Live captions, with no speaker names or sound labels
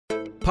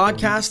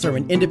Podcasts are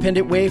an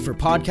independent way for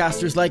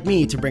podcasters like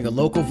me to bring a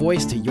local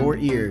voice to your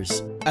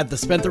ears. At the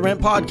Spent the Rent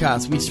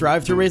podcast, we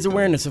strive to raise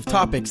awareness of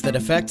topics that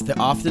affect the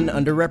often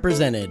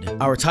underrepresented.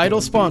 Our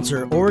title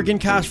sponsor, Oregon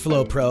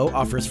Cashflow Pro,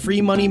 offers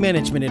free money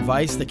management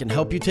advice that can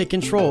help you take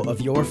control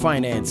of your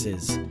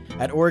finances.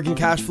 At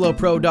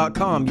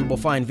OregonCashflowPro.com, you will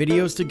find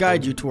videos to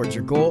guide you towards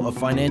your goal of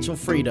financial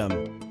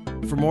freedom.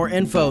 For more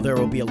info, there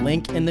will be a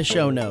link in the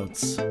show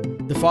notes.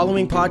 The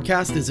following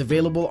podcast is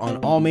available on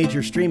all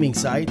major streaming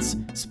sites,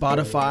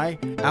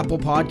 Spotify, Apple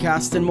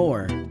Podcasts, and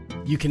more.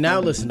 You can now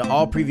listen to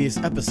all previous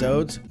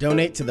episodes,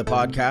 donate to the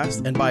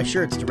podcast, and buy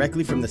shirts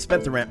directly from the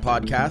Spent the Rent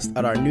podcast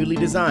at our newly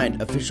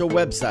designed official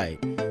website,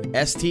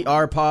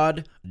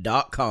 strpod.com.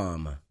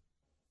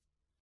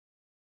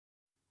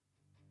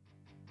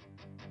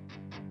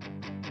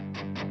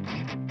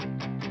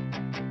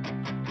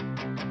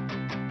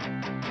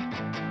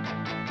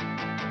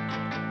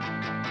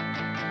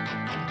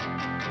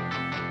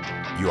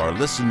 You are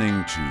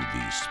listening to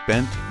the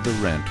Spent the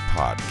Rent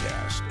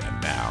podcast,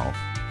 and now,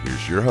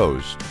 here's your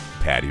host,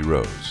 Patty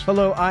Rose.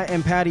 Hello, I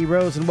am Patty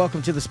Rose, and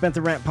welcome to the Spent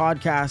the Rent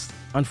podcast.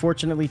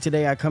 Unfortunately,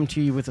 today I come to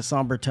you with a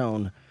somber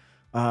tone.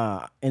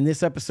 In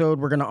this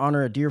episode, we're going to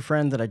honor a dear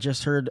friend that I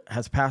just heard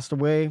has passed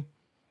away,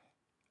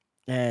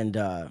 and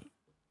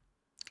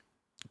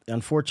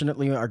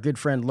unfortunately, our good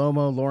friend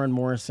Lomo, Lauren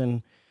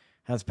Morrison,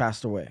 has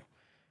passed away.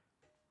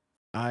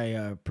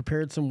 I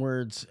prepared some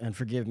words, and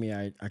forgive me,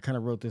 I kind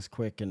of wrote this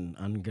quick, and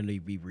I'm going to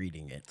be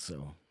reading it.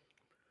 So,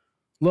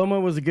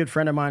 Lomo was a good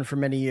friend of mine for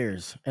many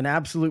years, an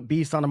absolute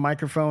beast on a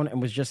microphone,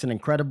 and was just an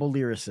incredible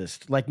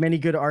lyricist. Like many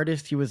good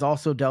artists, he was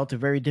also dealt a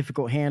very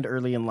difficult hand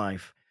early in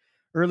life.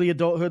 Early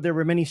adulthood, there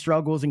were many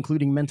struggles,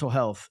 including mental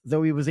health.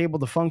 Though he was able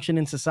to function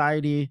in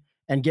society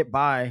and get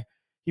by,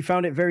 he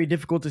found it very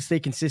difficult to stay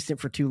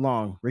consistent for too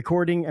long.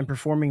 Recording and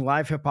performing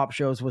live hip-hop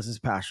shows was his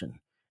passion,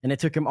 and it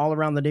took him all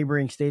around the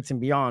neighboring states and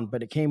beyond,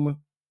 but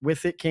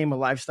with it came a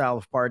lifestyle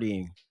of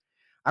partying.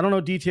 I don't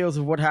know details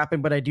of what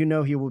happened, but I do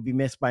know he will be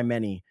missed by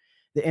many.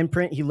 The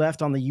imprint he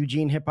left on the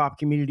Eugene hip-hop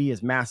community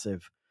is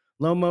massive.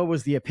 Lomo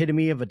was the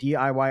epitome of a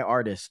DIY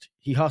artist.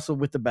 He hustled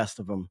with the best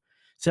of them,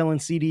 selling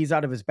CDs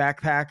out of his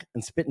backpack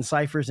and spitting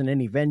ciphers in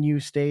any venue,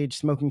 stage,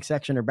 smoking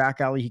section, or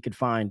back alley he could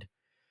find.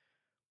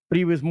 But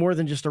he was more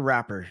than just a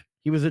rapper.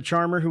 He was a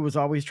charmer who was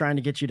always trying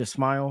to get you to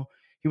smile.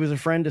 He was a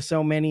friend to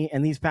so many,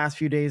 and these past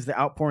few days, the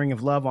outpouring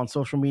of love on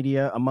social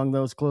media among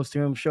those close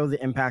to him show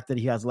the impact that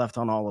he has left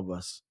on all of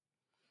us.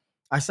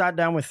 I sat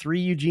down with 3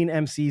 Eugene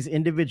MCs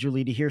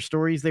individually to hear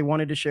stories they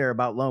wanted to share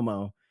about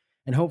Lomo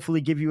and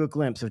hopefully give you a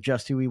glimpse of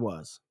just who he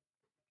was.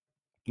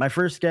 My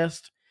first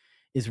guest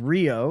is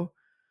Rio,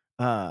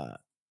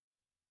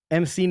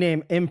 MC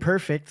name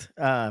Imperfect.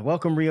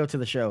 Welcome, Rio, to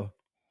the show.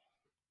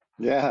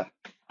 Yeah,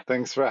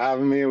 thanks for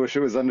having me. I wish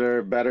it was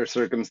under better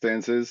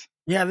circumstances.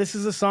 Yeah, this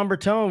is a somber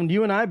tone.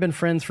 You and I have been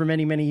friends for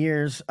many, many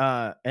years,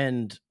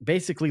 and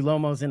basically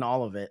Lomo's in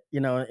all of it, you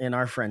know, in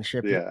our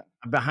friendship. Yeah.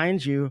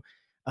 Behind you,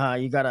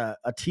 you got a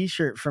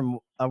T-shirt from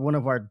one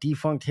of our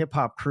defunct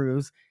hip-hop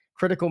crews,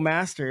 Critical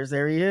Masters.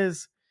 There he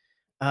is.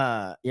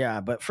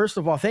 Yeah, but first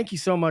of all, thank you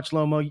so much,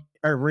 Lomo,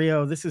 or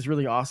Rio. This is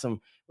really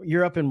awesome.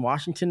 You're up in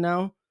Washington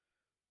now?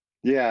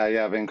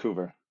 Yeah,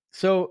 Vancouver.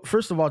 So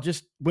first of all,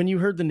 just when you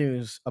heard the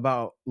news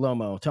about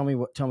Lomo, tell me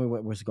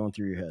what was going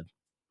through your head.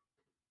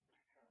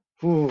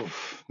 Ooh,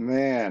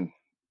 man.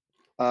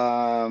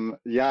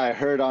 Yeah, I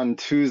heard on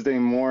Tuesday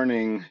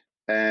morning,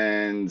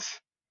 and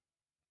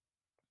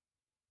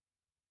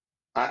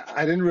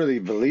I didn't really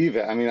believe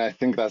it. I mean, I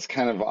think that's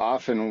kind of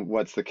often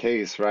what's the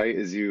case, right?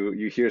 Is you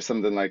hear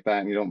something like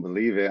that and you don't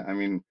believe it. I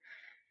mean,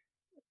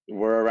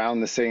 we're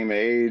around the same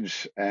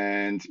age,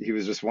 and he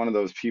was just one of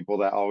those people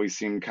that always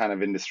seemed kind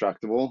of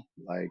indestructible,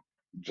 like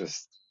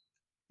just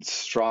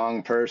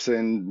strong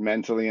person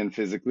mentally and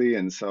physically.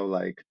 And so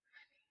like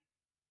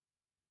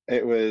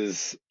it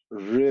was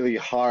really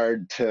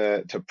hard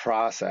to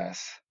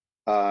process.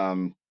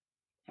 And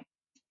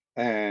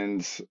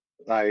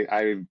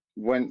I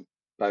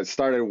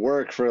started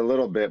work for a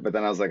little bit, but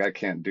then I was like, I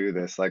can't do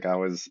this. Like I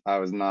was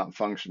not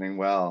functioning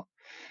well.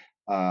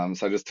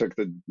 So I just took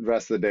the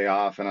rest of the day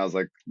off, and I was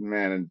like,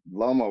 man,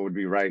 Lomo would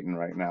be writing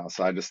right now.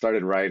 So I just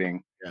started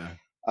writing.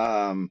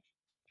 Yeah.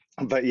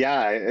 But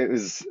yeah, it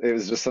was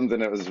just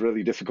something that was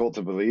really difficult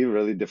to believe,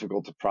 really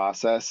difficult to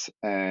process.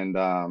 And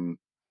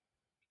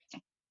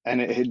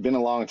it had been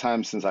a long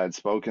time since I had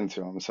spoken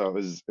to him. So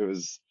it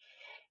was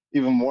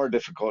even more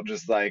difficult,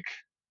 just like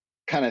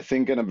kind of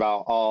thinking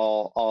about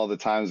all the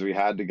times we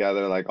had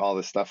together, like all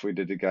the stuff we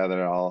did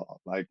together,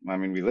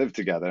 we lived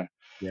together.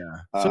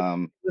 Yeah.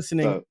 So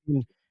listening,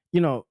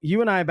 you know,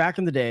 you and I back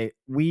in the day,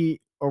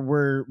 we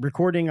were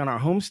recording on our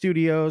home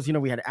studios. You know,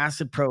 we had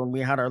Acid Pro, and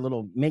we had our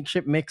little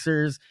makeshift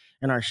mixers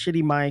and our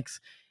shitty mics,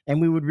 and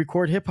we would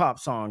record hip hop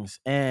songs.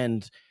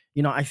 And,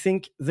 you know, I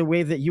think the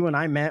way that you and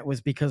I met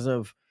was because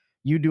of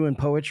you doing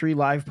poetry,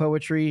 live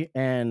poetry,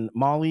 and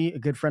Molly, a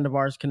good friend of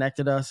ours,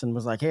 connected us and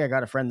was like, hey, I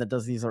got a friend that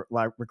does these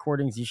live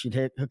recordings. You should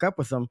hook up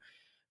with them.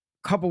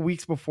 A couple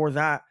weeks before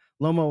that,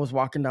 Lomo was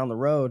walking down the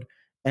road,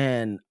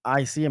 And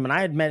I see him, and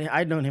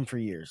I'd known him for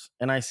years,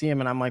 and I see him,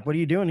 and I'm like, "What are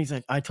you doing?" He's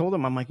like, I told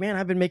him, I'm like, "Man,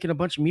 I've been making a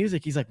bunch of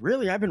music." He's like,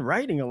 "Really? I've been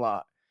writing a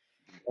lot."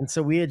 And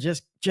so we had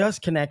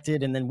just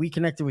connected, and then we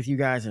connected with you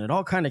guys, and it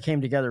all kind of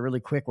came together really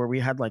quick, where we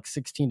had like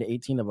 16 to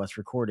 18 of us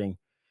recording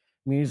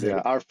music.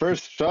 Yeah, our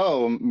first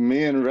show,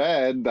 me and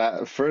Red,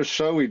 that first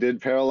show we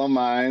did, Parallel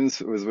Minds,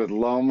 was with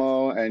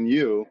Lomo and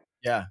you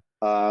Yeah,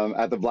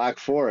 at the Black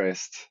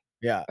Forest.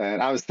 yeah,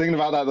 And I was thinking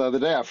about that the other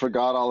day. I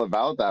forgot all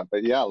about that.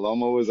 But yeah,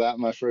 Lomo was at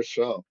my first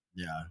show.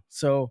 yeah.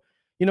 So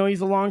he's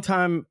a long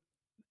time.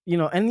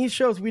 And these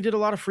shows, we did a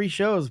lot of free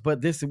shows,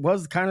 but this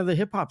was kind of the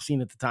hip hop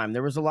scene at the time.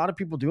 There was a lot of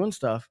people doing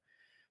stuff,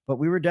 but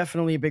we were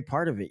definitely a big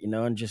part of it,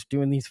 and just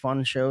doing these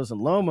fun shows. And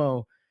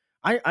Lomo,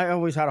 I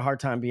always had a hard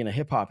time being a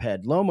hip hop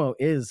head. Lomo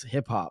is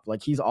hip hop.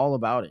 Like, he's all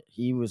about it.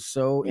 He was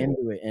so Yeah.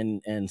 into it.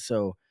 And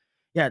so,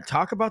 yeah,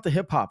 talk about the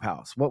hip hop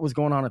house. What was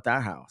going on at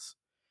that house?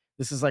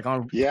 This is like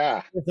on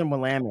Yeah. with and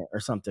Willamette or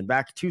something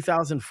back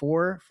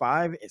 2004,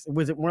 5.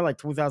 Was it more like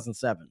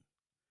 2007?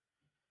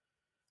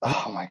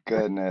 Oh my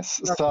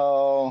goodness.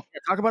 So Yeah,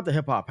 talk about the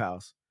hip hop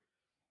house.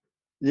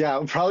 yeah,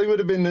 it probably would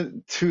have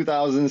been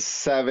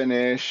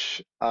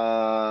 2007-ish.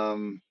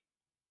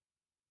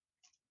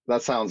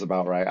 That sounds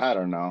about right. I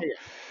don't know. Yeah,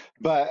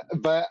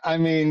 But I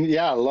mean,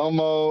 yeah,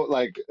 Lomo,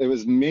 like it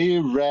was me,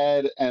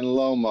 Red, and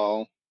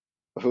Lomo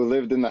who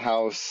lived in the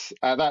house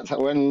at that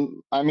time.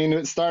 When I mean,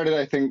 it started,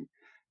 I think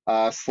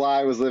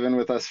Sly was living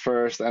with us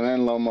first, and then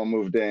Lomo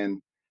moved in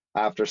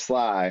after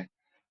Sly.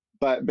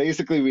 But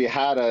basically, we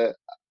had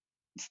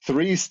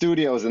 3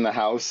 studios in the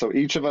house, so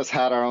each of us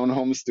had our own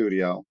home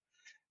studio,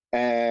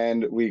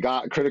 and we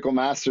got Critical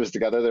Masters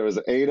together. There was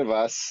 8 of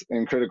us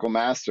in Critical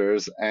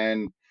Masters,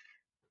 and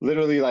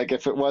literally, like,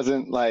 if it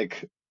wasn't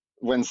like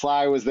when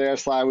Sly was there,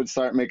 Sly would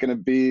start making a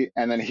beat,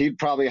 and then he'd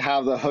probably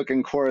have the hook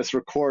and chorus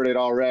recorded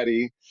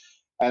already,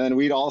 and then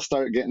we'd all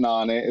start getting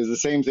on it. It was the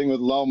same thing with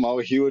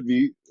Lomo. He would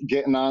be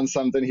getting on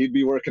something, he'd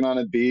be working on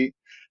a beat.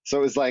 So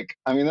it was like,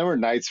 I mean, there were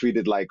nights we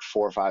did like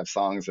 4 or 5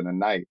 songs in a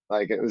night.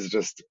 Like, it was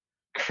just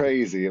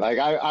crazy. Like,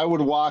 I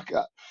would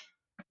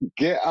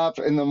get up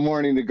in the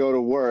morning to go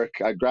to work.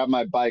 I'd grab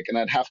my bike and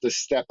I'd have to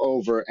step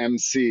over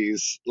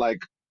MCs, like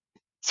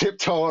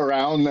tiptoe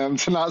around them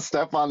to not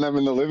step on them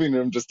in the living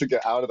room just to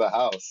get out of the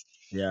house.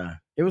 yeah.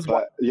 It was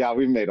But yeah,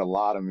 we made a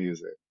lot of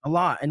music. a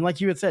lot. And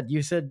like you said,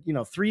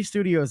 3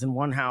 studios in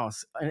one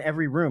house in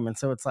every room. And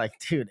so it's like,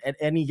 dude, at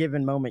any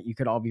given moment, you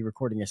could all be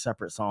recording a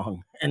separate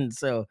song. And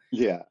so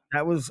Yeah.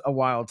 that was a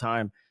wild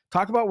time.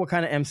 Talk about what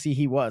kind of MC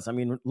he was. I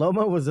mean,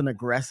 Lomo was an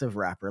aggressive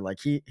rapper. Like,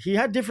 he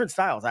had different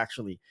styles,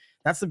 actually.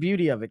 That's the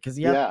beauty of it, because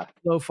he had Yeah.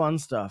 slow, fun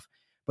stuff,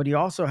 but he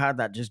also had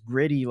that just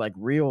gritty, like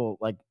real,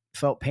 like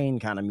felt pain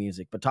kind of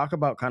music. But talk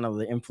about kind of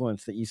the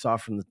influence that you saw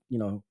from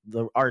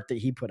the art that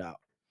he put out.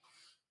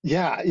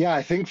 Yeah. Yeah.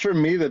 I think for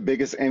me, the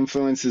biggest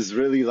influence is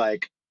really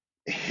like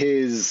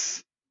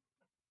his,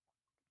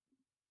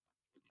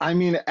 I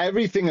mean,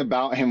 everything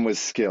about him was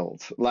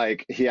skilled.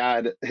 Like,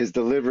 his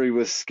delivery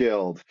was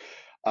skilled.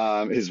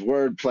 His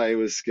wordplay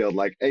was skilled.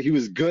 Like, he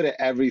was good at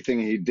everything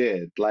he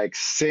did, like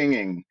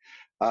singing,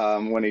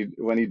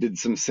 when he did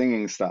some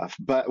singing stuff.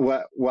 But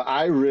what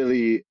I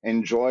really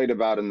enjoyed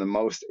about him the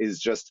most is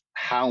just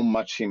how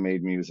much he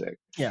made music.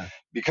 Yeah.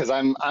 Because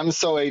I'm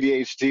so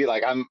ADHD,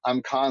 like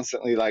I'm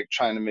constantly like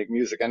trying to make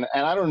music, and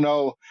I don't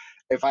know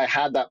if I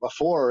had that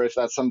before or if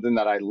that's something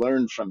that I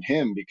learned from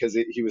him, because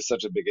he was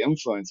such a big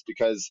influence.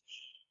 Because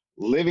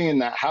living in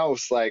that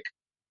house, like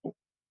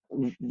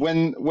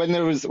when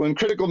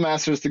Critical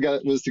Masters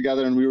was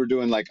together and we were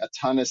doing like a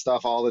ton of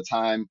stuff all the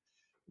time,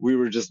 we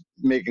were just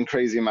making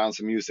crazy amounts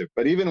of music.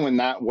 But even when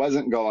that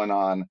wasn't going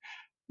on,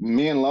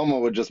 me and Lomo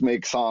would just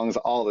make songs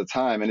all the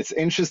time. And it's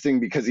interesting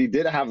because he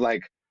did have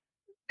like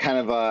kind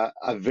of a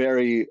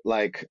very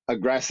like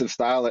aggressive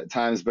style at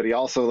times, but he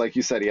also, like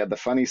you said, he had the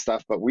funny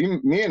stuff. But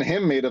me and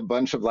him made a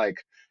bunch of like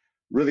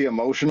really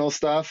emotional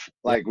stuff.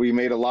 Yeah. Like, we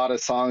made a lot of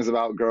songs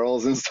about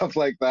girls and stuff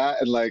like that,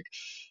 and like,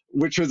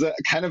 which was a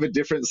kind of a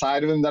different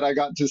side of him that I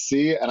got to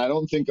see. And I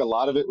don't think a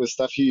lot of it was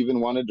stuff he even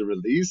wanted to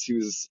release. He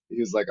was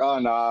like, oh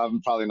no,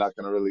 I'm probably not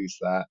going to release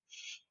that.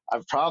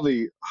 I've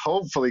probably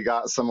hopefully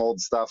got some old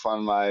stuff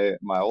on my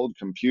old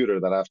computer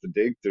that I have to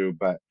dig through.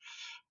 But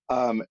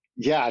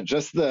yeah,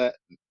 just the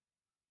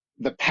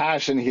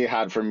passion he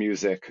had for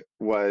music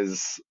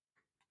was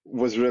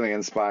really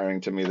inspiring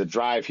to me. The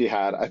drive he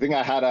had. I think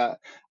I had a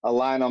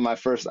line on my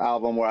first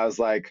album where I was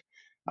like,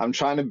 I'm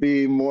trying to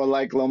be more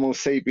like Lomo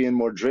Sapien,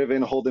 more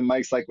driven, holding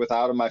mics like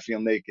without him I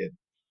feel naked.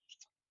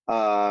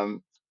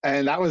 And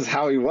that was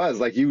how he was.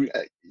 Like, you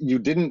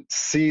didn't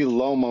see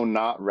Lomo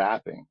not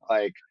rapping.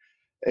 Like,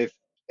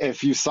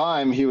 if you saw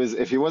him,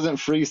 if he wasn't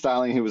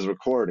freestyling, he was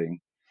recording.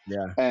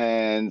 Yeah.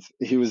 And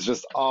he was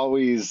just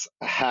always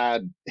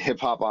had hip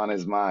hop on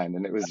his mind,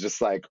 and it was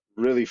just like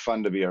really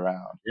fun to be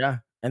around. Yeah.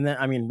 And then,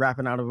 I mean,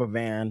 rapping out of a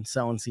van,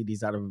 selling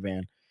CDs out of a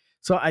van.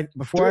 So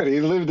Dude, he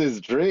lived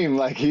his dream.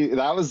 Like,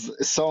 that was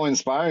so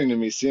inspiring to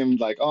me. See him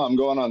like, oh, I'm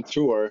going on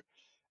tour,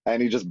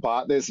 and he just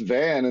bought this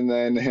van, and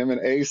then him and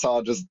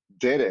Asal just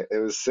did it. It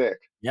was sick.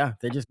 Yeah,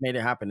 they just made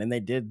it happen, and they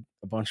did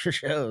a bunch of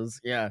shows.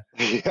 Yeah.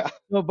 Yeah.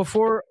 Well,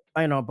 before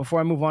I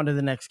move on to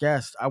the next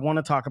guest, I want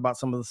to talk about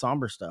some of the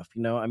somber stuff.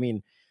 I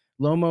mean,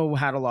 Lomo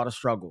had a lot of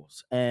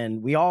struggles,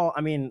 and we all.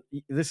 I mean,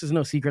 this is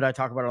no secret. I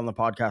talk about it on the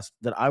podcast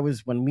that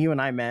when you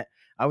and I met,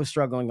 I was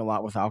struggling a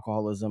lot with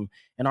alcoholism,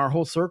 and our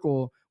whole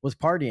circle was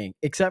partying,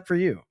 except for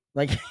you.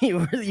 Like you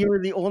were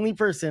the only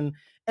person,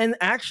 and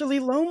actually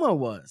Lomo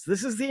was.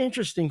 This is the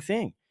interesting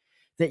thing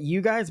that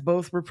you guys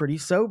both were pretty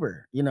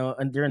sober,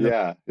 and during the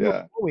Yeah. you were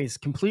Yeah. always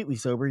completely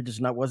sober. He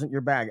just not wasn't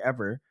your bag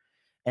ever.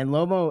 And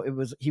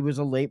Lomo, he was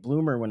a late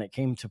bloomer when it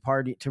came to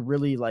party to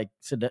really like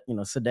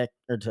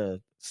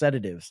to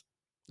sedatives,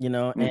 And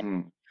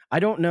Hmm. I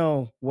don't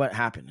know what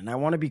happened, and I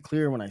want to be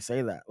clear when I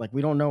say that. Like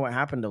we don't know what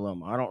happened to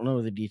Lomo. I don't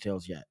know the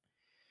details yet,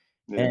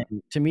 and Yeah.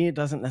 to me, it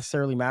doesn't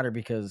necessarily matter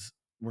because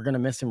we're gonna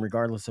miss him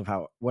regardless of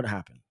what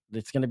happened.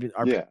 It's gonna be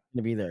our Yeah.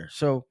 gonna be there.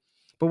 So,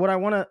 but what I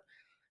want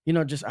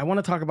to, just I want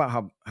to talk about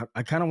how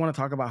I kind of want to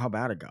talk about how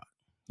bad it got.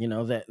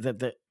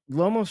 That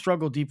Lomo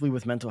struggled deeply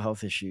with mental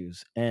health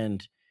issues,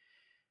 and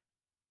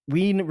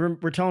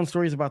we're telling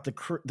stories about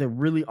the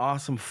really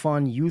awesome,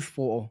 fun,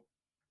 youthful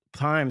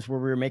times where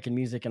we were making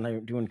music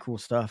and doing cool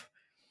stuff.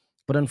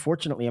 But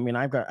unfortunately, I mean,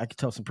 I could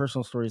tell some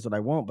personal stories that I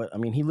won't. But I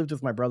mean, he lived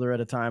with my brother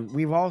at a time.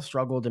 We've all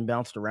struggled and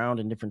bounced around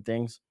in different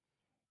things.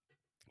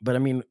 But I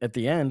mean, at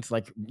the end,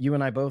 like you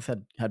and I both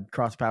had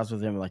crossed paths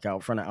with him, like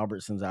out front of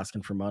Albertsons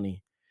asking for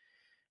money.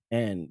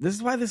 And this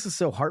is why this is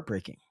so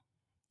heartbreaking,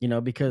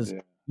 because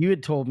Yeah. you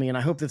had told me, and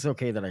I hope it's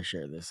okay that I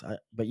share this,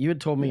 but you had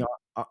told me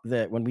Yeah.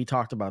 that when we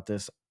talked about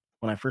this,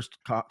 when I first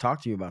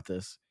talked to you about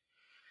this,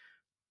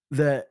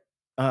 that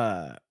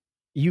uh,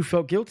 you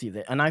felt guilty,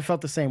 and I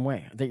felt the same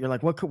way. That you're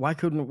like, why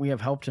couldn't we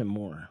have helped him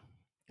more?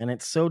 And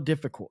it's so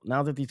difficult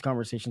now that these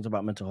conversations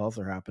about mental health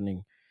are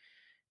happening.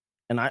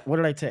 And what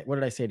did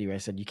I say to you? I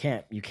said, you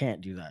can't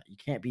do that. You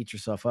can't beat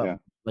yourself up. Yeah.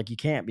 Like you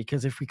can't,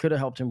 because if we could have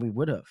helped him, we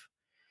would have.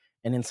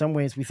 And in some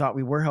ways, we thought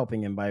we were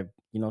helping him by,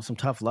 some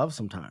tough love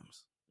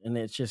sometimes. And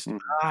it's just, Mhm.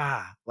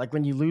 like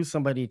when you lose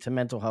somebody to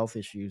mental health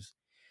issues,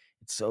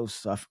 it's so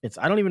tough.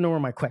 I don't even know where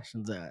my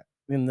question's at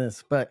in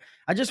this, but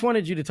I just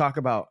wanted you to talk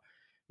about,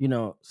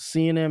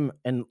 seeing him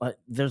and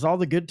there's all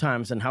the good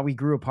times and how we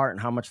grew apart and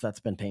how much that's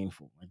been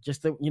painful. Like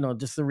just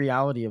the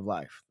reality of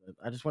life.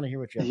 I just want to hear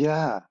what you have.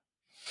 Yeah.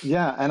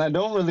 Yeah. And I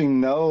don't really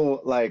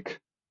know, like,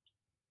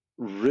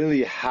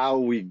 really how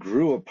we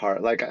grew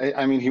apart. Like,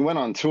 I mean, he went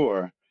on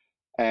tour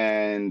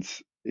and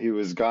he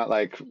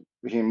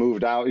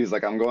moved out. He's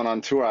like, I'm going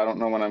on tour. I don't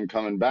know when I'm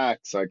coming back,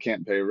 so I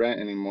can't pay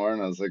rent anymore.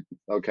 And I was like,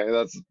 okay,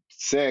 that's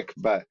sick.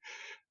 But,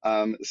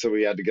 so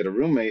we had to get a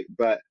roommate.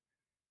 But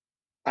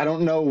I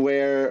don't know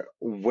where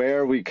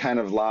we kind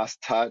of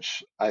lost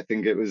touch. I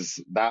think it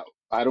was that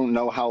I don't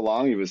know how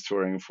long he was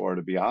touring for,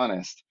 to be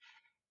honest.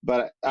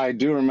 But I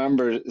do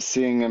remember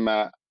seeing him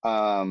at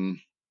that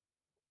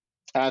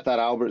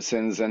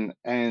Albertsons,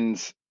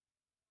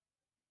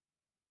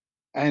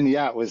 and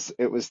yeah,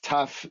 it was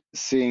tough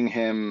seeing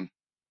him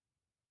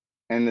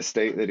in the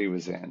state that he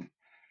was in.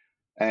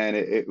 And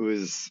it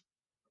was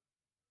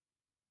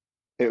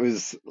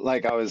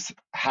like I was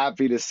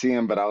happy to see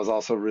him, but I was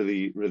also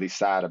really, really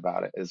sad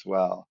about it as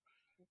well.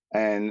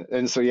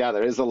 And so yeah,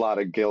 there is a lot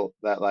of guilt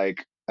that,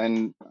 like,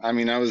 and I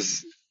mean, I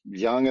was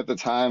young at the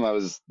time. I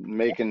was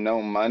making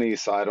no money,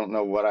 so I don't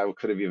know what I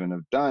could have even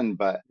have done.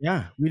 But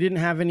Yeah, we didn't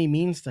have any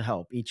means to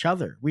help each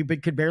other.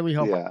 Could barely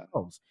help yeah,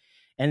 ourselves.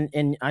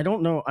 And I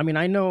don't know. I mean,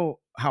 I know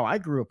how I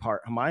grew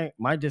apart.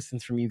 My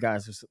distance from you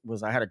guys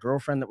was I had a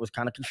girlfriend that was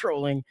kind of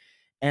controlling,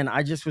 and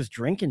I just was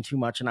drinking too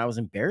much, and I was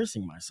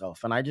embarrassing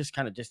myself, and I just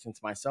kind of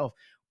distanced myself.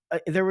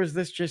 There was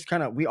this just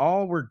kind of we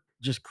all were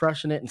just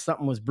crushing it, and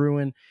something was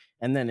brewing,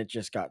 and then it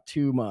just got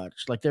too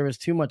much. Like there was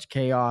too much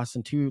chaos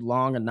and too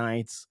long a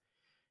nights,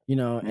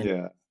 and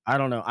yeah, I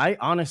don't know. I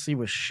honestly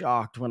was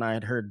shocked when I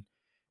had heard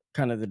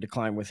kind of the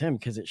decline with him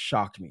because it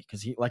shocked me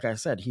because like I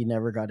said, he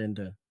never got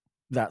into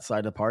that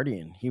side of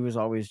partying. He was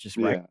always just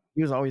right. yeah,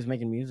 He was always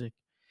making music.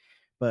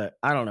 But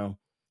I don't know.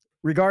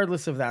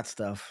 Regardless of that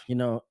stuff,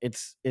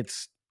 it's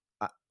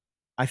I,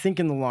 I think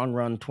in the long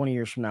run, 20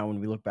 years from now, when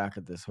we look back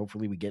at this,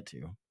 hopefully we get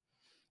to,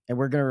 and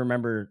we're gonna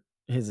remember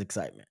his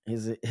excitement,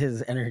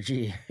 his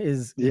energy,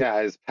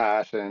 yeah. His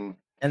passion,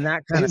 and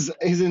that kind of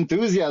his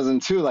enthusiasm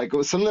too. Like, it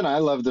was something I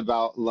loved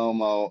about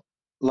Lomo.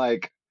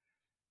 Like,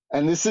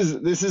 and this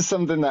is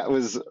something that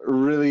was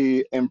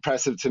really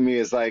impressive to me.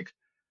 Is like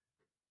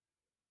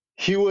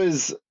he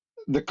was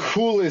the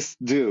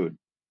coolest dude.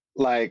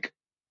 Like,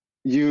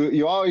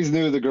 you always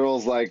knew the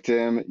girls liked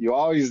him. You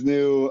always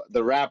knew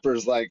the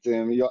rappers liked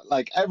him.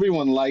 Like,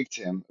 everyone liked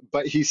him,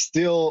 but he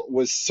still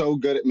was so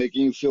good at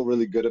making you feel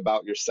really good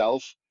about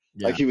yourself.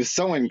 Like, yeah, he was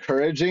so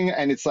encouraging,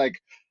 and it's like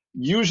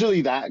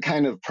usually that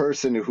kind of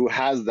person who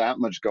has that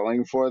much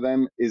going for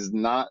them is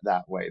not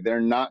that way.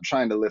 They're not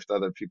trying to lift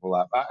other people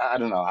up. I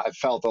don't know. I've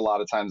felt a lot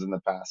of times in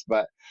the past,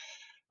 but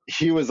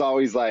he was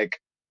always like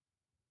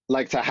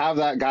to have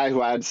that guy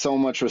who I had so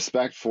much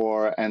respect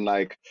for, and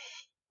like,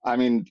 I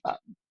mean,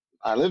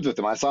 I lived with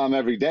him. I saw him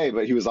every day,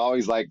 but he was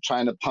always like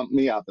trying to pump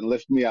me up and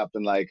lift me up,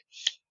 and like,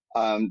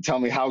 tell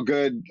me how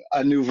good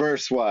a new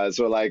verse was,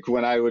 or like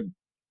when I would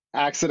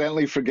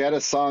accidentally forget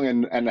a song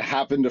and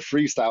happen to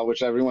freestyle,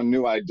 which everyone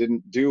knew I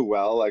didn't do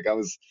well. Like I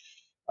was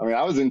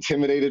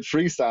intimidated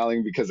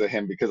freestyling because of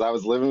him, because I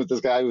was living with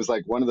this guy who was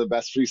like one of the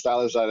best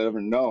freestylers I'd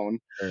ever known.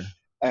 Sure.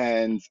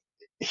 And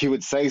he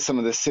would say some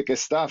of the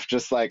sickest stuff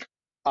just like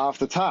off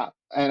the top.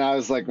 And I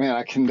was like, man,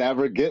 I can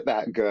never get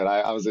that good.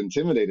 I was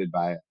intimidated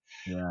by it.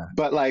 Yeah.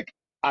 But like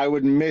I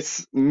would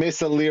miss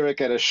a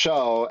lyric at a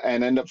show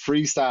and end up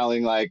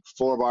freestyling like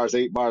 4 bars,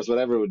 8 bars,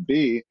 whatever it would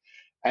be.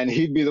 And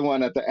he'd be the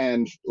one at the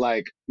end,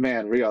 like,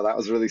 man, Rio, that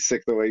was really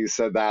sick the way you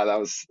said that. That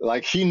was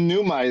like he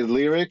knew my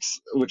lyrics,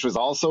 which was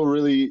also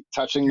really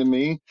touching to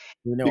me,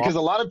 You know, because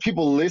a lot of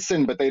people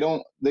listen, but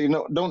don't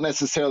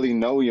necessarily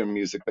know your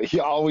music. But he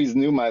always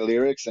knew my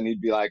lyrics, and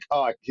he'd be like,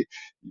 "Oh,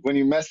 when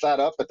you messed that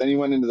up, but then you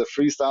went into the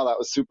freestyle, that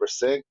was super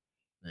sick."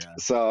 yeah.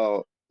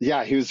 So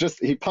yeah,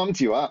 he pumped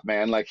you up,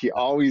 man. Like he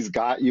always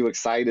got you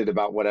excited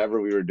about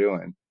whatever we were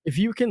doing. If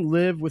you can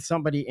live with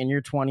somebody in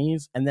your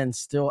 20s and then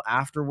still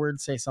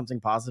afterwards say something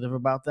positive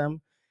about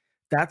them,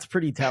 that's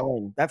pretty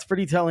telling. That's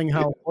pretty telling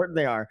how important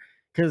they are.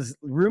 Because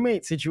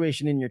roommate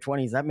situation in your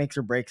 20s, that makes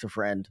or breaks a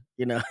friend.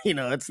 Yeah.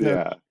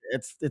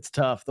 It's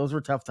tough. Those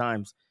were tough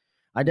times.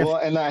 I Well,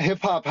 definitely and that hip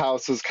hop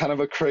house was kind of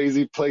a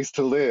crazy place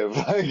to live.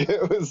 Like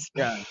it was.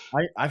 yeah.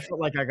 I felt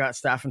like I got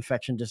staph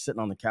infection just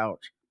sitting on the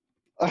couch.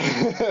 And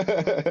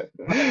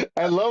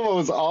Lomo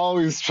was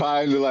always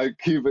trying to like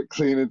keep it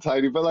clean and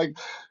tidy, but like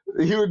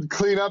he would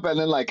clean up and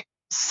then like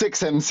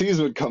 6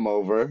 MCs would come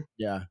over,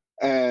 Yeah.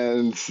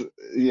 and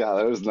yeah,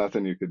 there was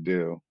nothing you could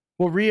do.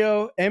 Well,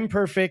 Rio,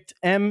 Imperfect,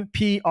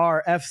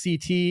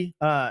 MPRFCT.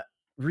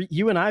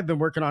 You and I have been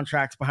working on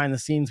tracks behind the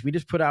scenes. We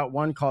just put out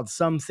one called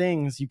Some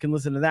Things. You can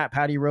listen to that.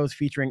 Patty Rose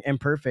featuring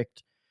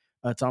Imperfect.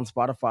 It's on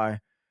Spotify.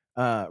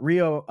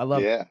 Rio, I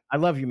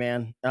love you,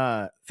 man.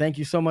 Thank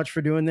you so much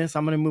for doing this.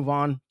 I'm going to move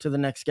on to the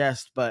next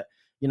guest, but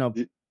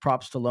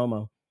props to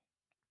Lomo.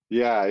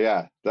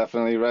 Yeah,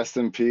 definitely rest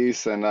in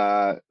peace, and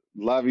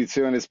love you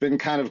too. And it's been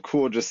kind of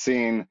cool just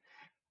seeing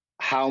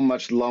how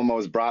much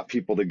Lomo's brought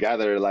people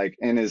together, like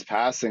in his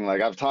passing.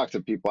 Like I've talked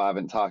to people I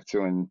haven't talked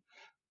to in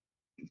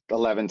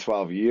 11,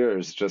 12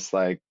 years, just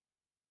like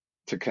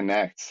to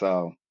connect.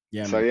 So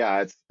Yeah, so man.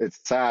 yeah, it's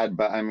sad,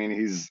 but I mean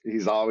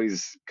he's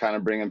always kind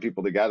of bringing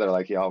people together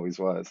like he always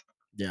was.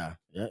 Yeah,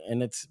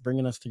 and it's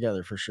bringing us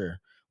together for sure.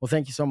 Well,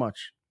 thank you so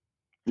much.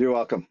 You're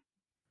welcome.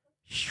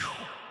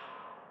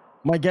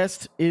 My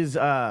guest is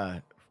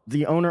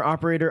the owner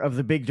operator of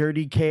the Big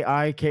Dirty,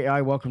 KI.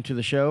 KI, welcome to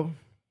the show.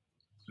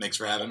 Thanks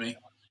for having me.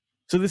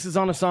 So this is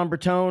on a somber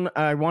tone.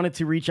 I wanted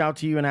to reach out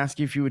to you and ask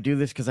you if you would do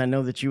this because I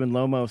know that you and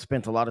Lomo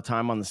spent a lot of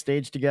time on the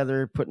stage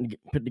together, putting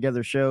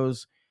together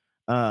shows.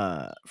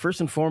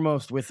 First and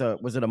foremost, was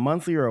it a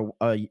monthly or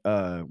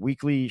a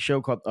weekly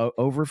show called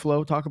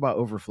Overflow? Talk about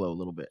Overflow a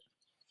little bit.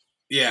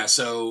 Yeah,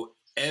 so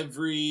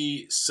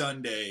every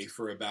Sunday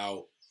for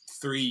about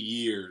 3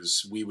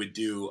 years, we would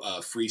do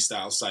a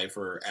freestyle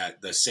cipher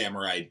at the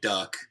Samurai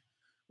Duck,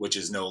 which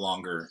is no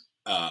longer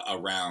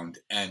around.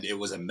 And it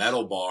was a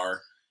metal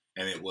bar,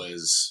 and it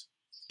was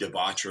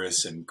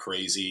debaucherous and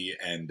crazy.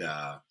 And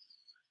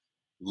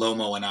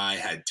Lomo and I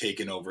had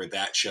taken over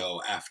that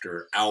show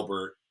after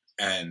Albert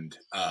and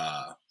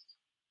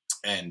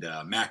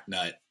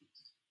MacNut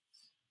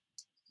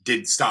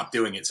did stop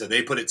doing it. So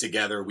they put it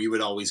together. We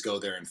would always go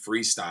there and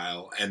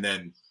freestyle. And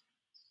then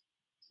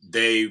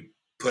they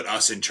put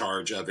us in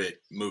charge of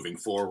it moving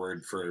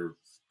forward for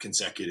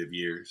consecutive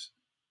years.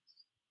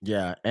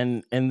 Yeah,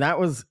 and that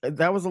was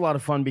a lot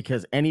of fun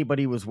because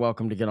anybody was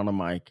welcome to get on a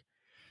mic.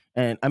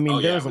 And I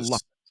mean, there was a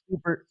lot.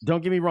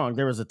 Don't get me wrong,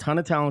 there was a ton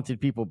of talented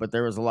people, but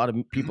there was a lot of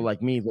people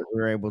like me that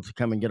were able to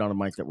come and get on a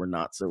mic that were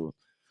not so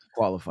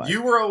qualified.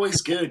 You were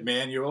always good,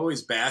 man. You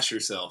always bash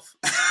yourself.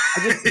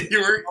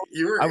 You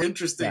were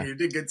interesting. Yeah. You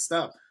did good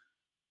stuff.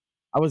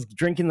 I was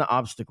drinking the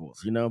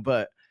obstacles,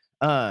 but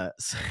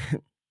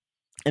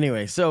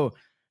anyway, so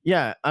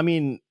yeah, I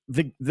mean,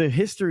 the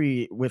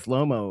history with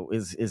Lomo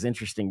is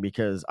interesting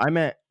because I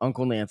met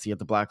Uncle Nancy at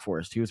the Black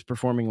Forest. He was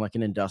performing like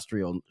an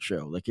industrial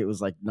show. Like it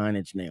was like 9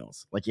 Inch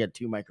Nails. Like he had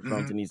 2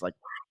 microphones and he's like,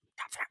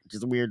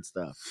 just weird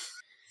stuff.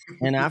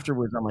 And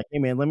afterwards, I'm like, hey,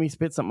 man, let me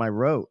spit something I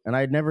wrote. And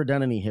I had never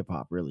done any hip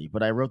hop really,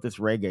 but I wrote this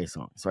reggae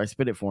song. So I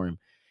spit it for him.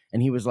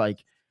 And he was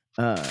like,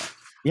 yeah,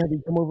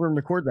 dude, come over and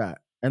record that.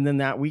 And then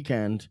that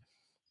weekend,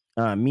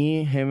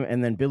 me, him,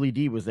 and then Billy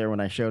D was there when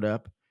I showed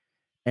up.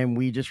 And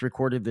we just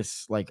recorded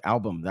this like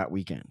album that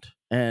weekend.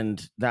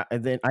 And that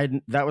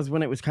was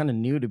when it was kind of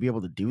new to be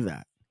able to do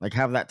that, like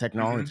have that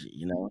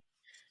technology,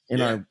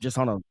 just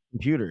on a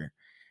computer.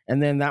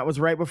 And then that was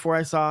right before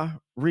I saw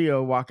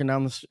Rio walking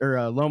down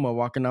Lomo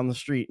walking down the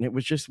street. And it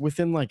was just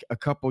within like a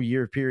couple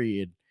year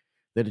period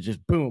that it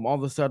just boom, all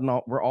of a sudden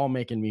we're all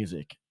making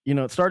music.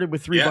 It started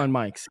with 3 Blind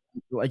Mics,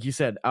 like you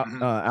said,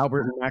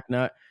 Albert and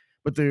MacNut,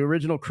 but the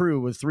original crew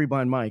was 3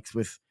 Blind Mics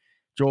with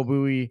Joel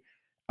Bowie,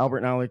 Albert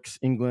and Alex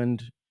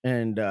England,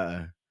 and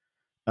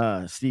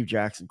Steve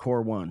Jackson,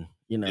 Core One.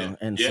 you Yeah. know,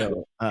 and Yeah.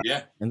 so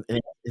Yeah. and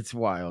it's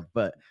wild.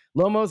 But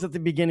Lomo's at the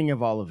beginning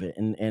of all of it,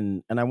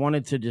 and I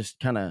wanted to just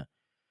kind of,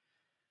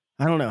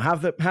 I don't know,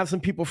 have some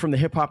people from the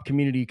hip hop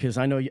community, because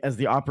I know as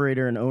the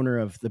operator and owner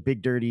of the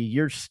Big Dirty,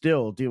 you're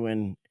still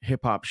doing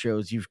hip hop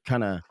shows. You've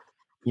kind of,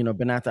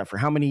 been at that for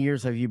how many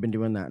years have you been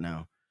doing that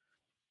now?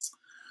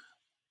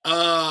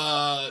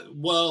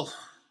 Well,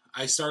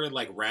 I started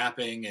like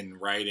rapping and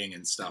writing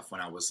and stuff when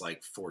I was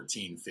like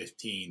 14,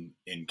 15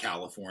 in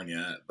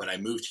California, but I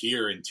moved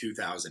here in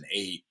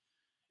 2008.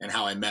 And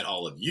how I met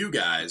all of you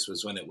guys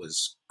was when it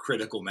was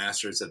Critical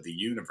Masters of the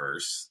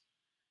Universe.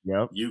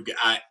 Yep.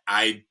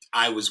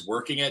 I was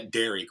working at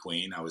Dairy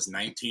Queen. I was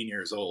 19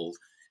 years old,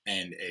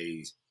 and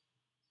a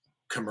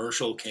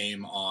commercial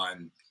came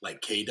on like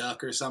K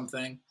Duck or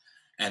something,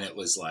 and it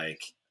was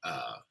like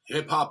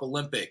Hip Hop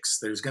Olympics.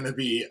 There's going to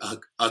be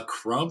a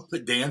crump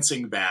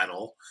dancing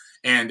battle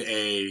and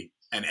an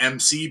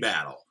MC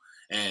battle,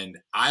 and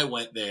I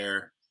went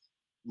there.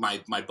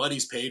 My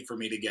buddies paid for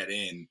me to get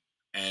in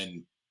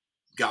and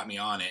got me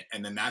on it,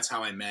 and then that's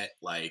how I met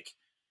like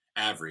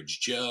Average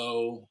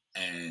Joe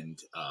and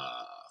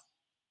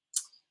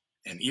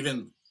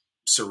even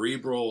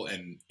Cerebral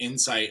and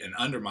Insight and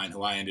Undermine,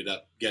 who I ended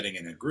up getting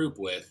in a group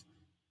with.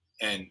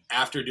 And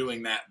after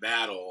doing that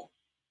battle,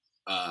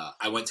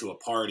 I went to a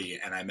party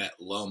and I met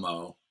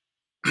Lomo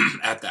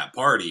at that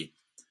party.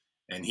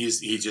 And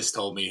he just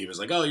told me, he was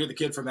like, "Oh, you're the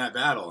kid from that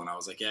battle." And I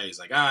was like, "Yeah." He's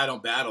like, "I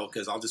don't battle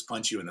because I'll just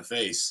punch you in the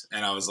face."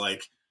 And I was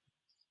like,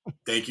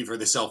 "Thank you for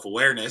the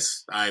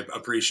self-awareness. I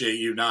appreciate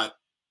you not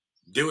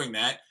doing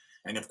that."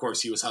 And of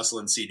course, he was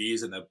hustling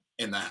CDs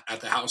at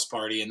the house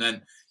party, and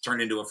then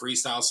turned into a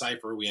freestyle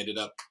cipher. We ended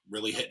up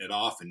really hitting it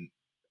off, and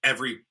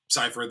every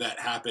cipher that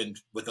happened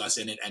with us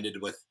in it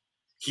ended with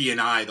he and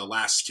I, the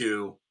last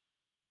two,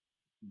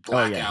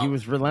 Oh yeah, he blackout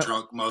was relentless.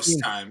 drunk most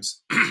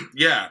times.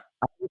 Yeah,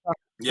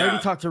 I already yeah,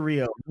 talked to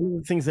Rio. One of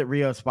the things that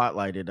Rio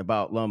spotlighted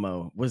about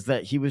Lomo was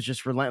that he was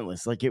just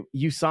relentless. Like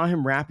you saw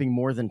him rapping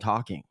more than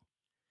talking.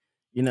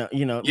 yeah,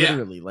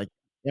 Literally. Like,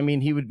 I mean,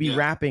 he would be yeah,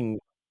 rapping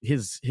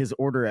his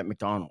order at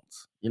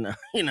McDonald's. yeah,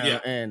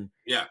 and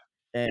yeah.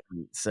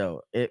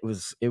 so it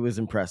was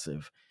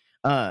impressive.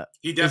 He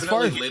As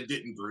far definitely as lived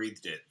it and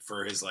breathed it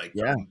for his like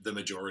for yeah, the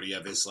majority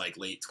of his like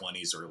late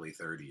 20s, early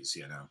 30s.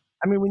 You know,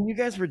 I mean, when you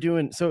guys were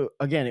doing, so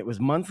again, it was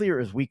monthly or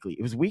it was weekly?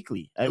 It was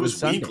weekly. it It was was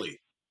Sunday. weekly.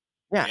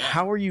 Yeah. Yeah.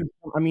 How are you?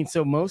 I mean,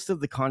 so most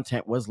of the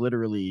content was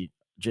literally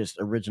just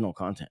original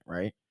content,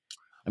 right?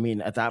 I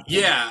mean, at that point.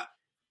 Yeah,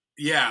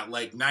 yeah,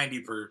 like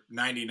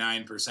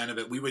 99% of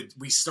it.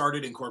 We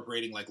started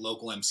incorporating like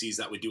local MCs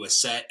that would do a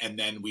set, and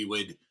then we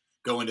would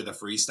go into the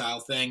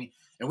freestyle thing.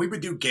 And we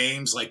would do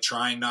games like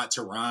trying not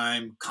to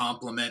rhyme,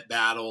 compliment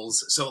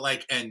battles. So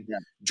like, and Yeah.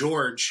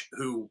 George,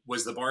 who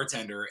was the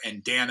bartender,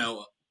 and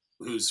Dano,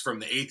 who's from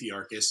the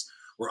Athearchist,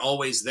 were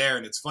always there.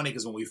 And it's funny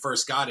because when we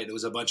first got it, it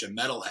was a bunch of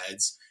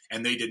metalheads,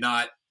 and they did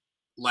not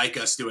like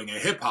us doing a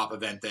hip hop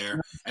event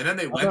there. And then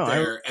they Oh, no, went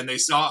there and they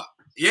saw,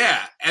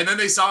 yeah, and then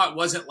they saw it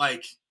wasn't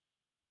like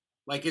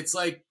it's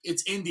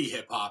indie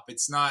hip hop.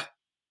 It's not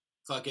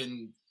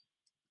fucking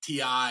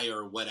Ti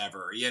or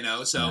whatever, you know.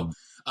 yeah. So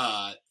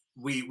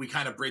we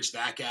kind of bridged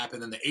that gap,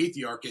 and then the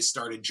Athearchist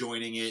started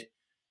joining it,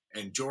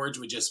 and George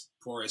would just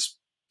pour us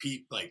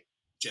like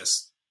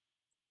just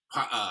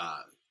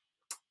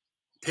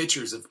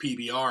pictures of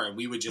PBR, and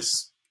we would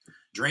just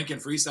drink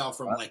and freestyle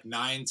from like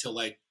 9 till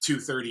like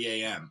 2:30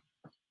 a.m.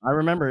 I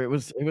remember it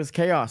was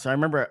chaos. I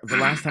remember the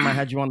last time I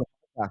had you on the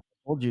podcast, I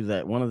told you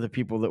that one of the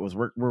people that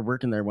were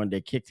working there one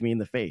day kicked me in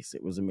the face.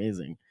 It was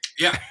amazing.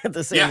 Yeah,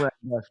 The same yeah, way.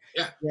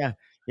 yeah. Yeah.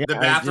 Yeah. The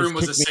I bathroom just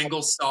was a kicked me.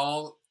 single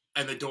stall,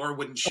 and the door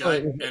wouldn't Oh,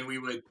 shut, and we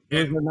would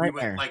it was a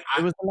nightmare. like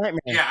It was a nightmare.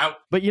 yeah,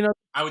 But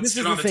I would this sit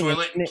is the on the thing.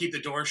 toilet and keep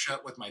the door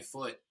shut with my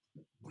foot.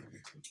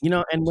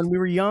 And when we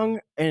were young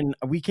and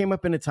we came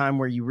up in a time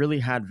where you really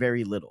had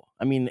very little.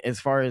 I mean, as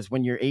far as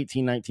when you're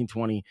 18, 19,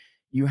 20,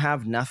 you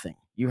have nothing.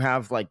 You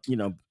have like,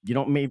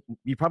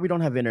 you probably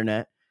don't have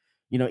internet,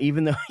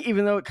 even though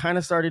even though it kind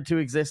of started to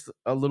exist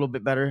a little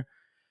bit better,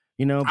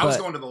 I was but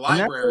going to the and that's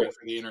library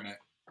for the internet.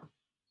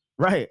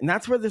 right. And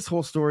that's where this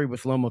whole story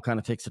with Lomo kind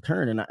of takes a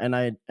turn.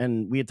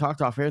 And we had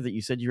talked off air that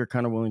you said you were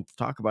kind of willing to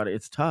talk about it.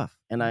 It's tough.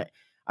 And I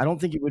don't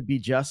think it would be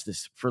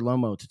justice for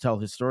Lomo to tell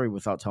his story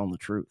without telling the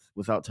truth,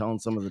 without telling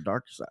some of the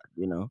dark side,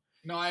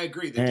 No, I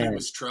agree. The dude And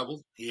was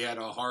troubled. He had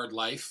a hard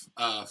life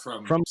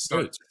from from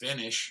start to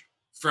finish.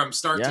 From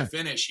start to yeah.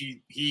 finish,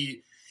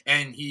 he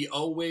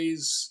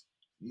always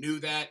knew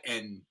that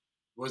and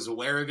was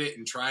aware of it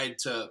and tried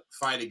to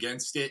fight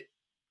against it.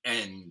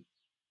 And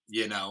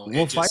Well,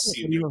 it just fighting,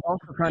 seemed he to. was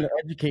also trying to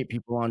educate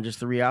people on just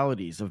the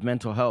realities of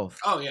mental health.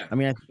 Oh yeah, I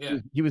mean, I yeah,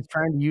 think he was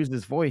trying to use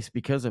his voice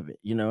because of it,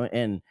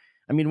 And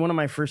I mean, one of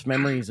my first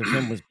memories of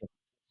him was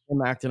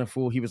him acting a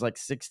fool. He was like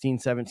 16,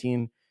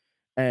 17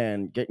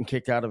 and getting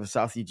kicked out of a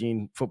South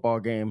Eugene football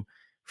game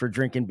for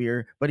drinking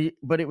beer. But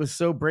it was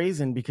so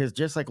brazen because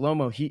just like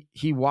Lomo,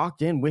 he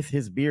walked in with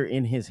his beer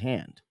in his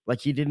hand.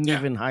 Like he didn't yeah,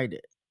 even hide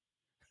it.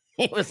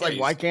 He was yeah. like,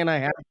 why can't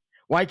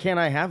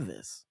I have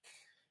this?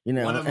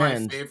 One of my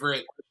And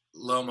favorite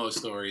Lomo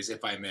stories,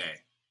 if I may.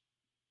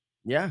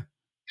 Yeah.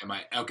 Am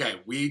I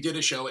okay? We did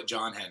a show at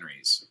John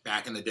Henry's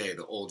back in the day,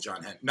 the old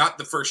John Henry, not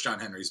the first John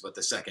Henry's, but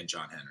the second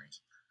John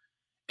Henry's.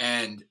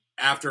 And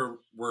after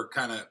we're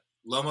kind of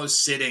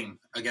Lomo's sitting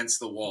against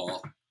the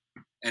wall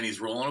and he's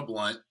rolling a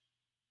blunt.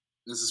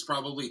 This is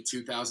probably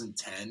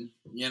 2010,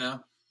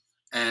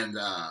 and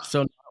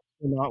So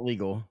not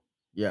legal.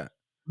 Yeah.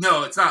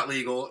 no, it's not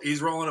legal.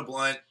 He's rolling a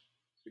blunt.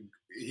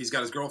 He's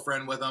got his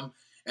girlfriend with him,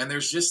 and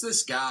there's just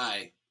this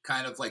guy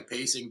kind of like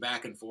pacing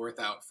back and forth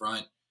out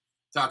front,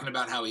 talking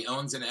about how he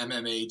owns an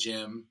MMA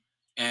gym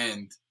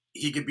and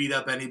he could beat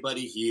up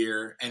anybody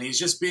here, and he's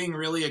just being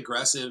really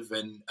aggressive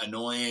and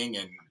annoying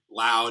and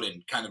loud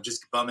and kind of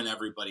just bumming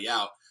everybody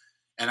out.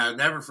 And I'll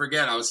never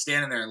forget, I was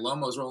standing there and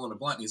Lomo's rolling a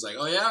blunt, and he's like,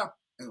 "Oh yeah,"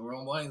 and we're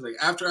rolling a blunt. He's like,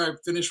 "After I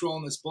finish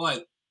rolling this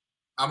blunt,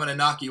 I'm gonna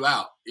knock you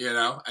out,"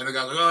 And the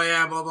guy's like, "Oh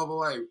yeah," blah blah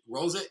blah. He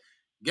rolls it,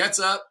 gets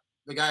up.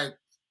 The guy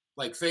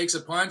like fakes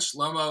a punch.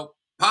 Lomo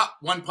pop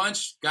one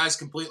punch. Guy's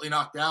completely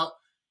knocked out.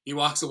 He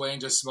walks away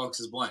and just smokes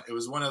his blunt. It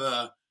was one of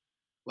the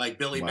like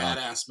Billy Wow.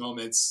 Badass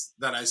moments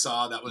that I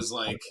saw. That was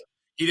like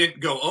he didn't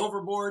go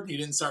overboard. He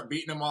didn't start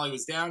beating him while he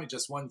was down. He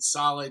just went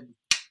solid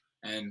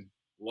and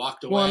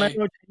walked away. Well, and I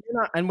know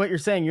you're not, and what you're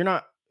saying, you're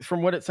not.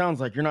 From what it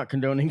sounds like, you're not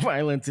condoning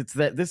violence. It's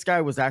that this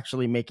guy was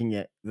actually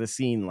making the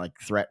scene like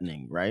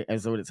threatening, right?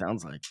 As what it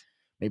sounds like.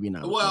 Maybe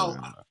not. Well,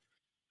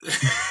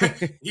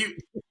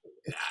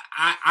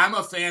 I'm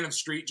a fan of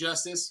street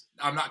justice.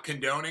 I'm not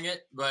condoning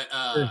it, but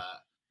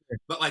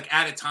like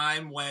at a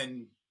time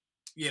when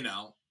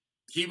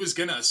he was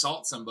gonna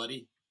assault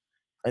somebody.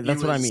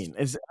 That's what I mean.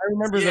 I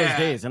remember those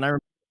days, and I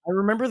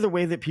remember the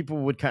way that people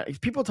would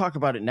people talk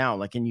about it now,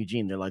 like in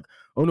Eugene. They're like,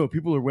 "Oh no,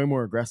 people are way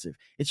more aggressive."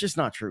 It's just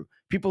not true.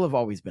 People have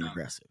always been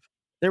aggressive.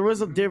 There was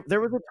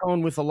there was a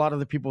tone with a lot of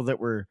the people that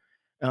were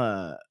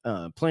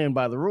playing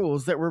by the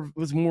rules that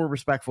was more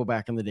respectful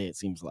back in the day. It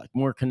seems like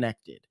more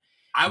connected.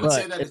 I would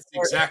say that it's the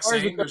exact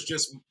same.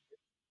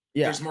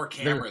 There's more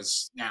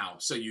cameras now,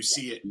 so you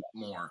see it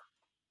more.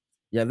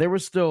 Yeah, there were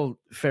still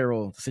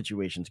feral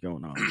situations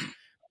going on.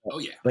 Oh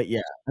yeah, but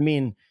yeah, I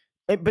mean,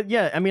 I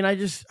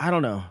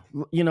don't know.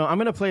 I'm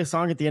gonna play a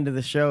song at the end of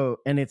the show,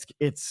 and it's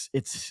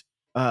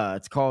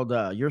called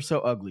 "You're So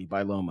Ugly"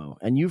 by Lomo,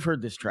 and you've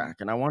heard this track,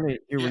 and I want to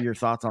hear your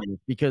thoughts on it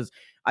because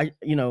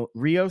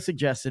Rio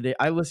suggested it.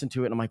 I listened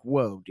to it, and I'm like,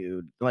 whoa,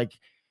 dude, like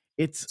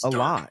it's a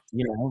lot,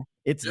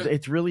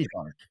 it's really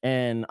dark,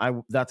 and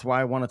that's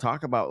why I want to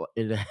talk about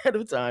it ahead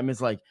of time.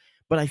 Is like.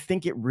 But I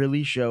think it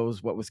really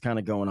shows what was kind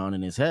of going on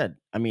in his head.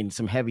 I mean,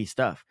 some heavy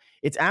stuff.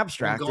 It's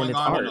abstract and it's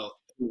art.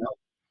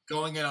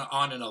 Going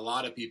on in a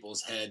lot of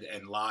people's head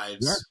and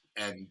lives,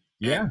 and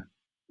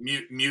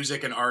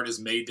music and art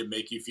is made to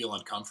make you feel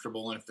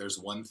uncomfortable. And if there's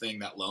one thing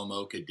that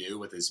Lomo could do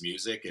with his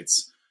music,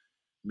 it's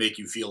make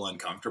you feel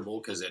uncomfortable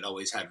because it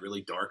always had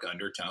really dark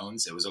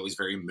undertones. It was always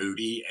very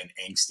moody and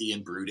angsty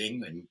and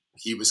brooding, and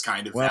he was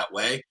kind of that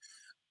way.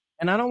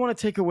 And I don't want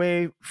to take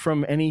away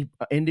from any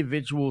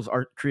individual's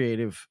art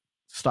creative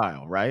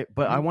style, right?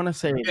 But I want to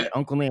say that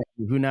Uncle Nancy,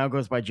 who now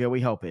goes by Joey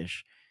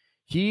Helpish,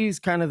 he's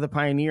kind of the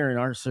pioneer in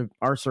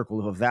our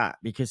circle of that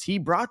because he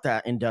brought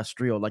that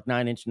industrial, like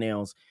 9 Inch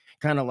Nails,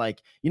 kind of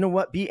like,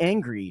 be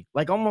angry,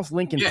 like almost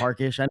Linkin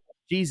Parkish. I know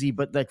it's cheesy,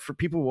 but like for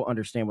people will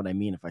understand what I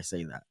mean if I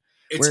say that.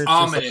 It's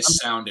ominous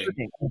sounding.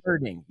 I'm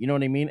hurting, you know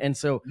what I mean? And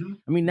so,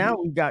 I mean, now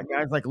we've got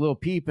guys like Lil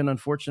Peep, and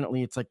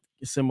unfortunately, it's like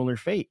a similar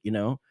fate,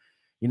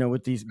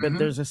 with these. But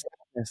there's a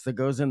sadness that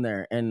goes in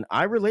there, and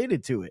I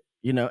related to it.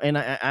 And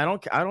I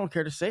don't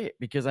care to say it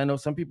because I know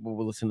some people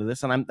will listen to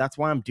this, and that's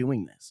why I'm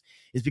doing this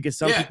is because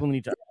some people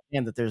need to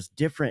understand that there's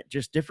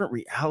different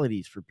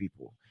realities for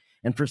people.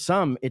 And for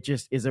some, it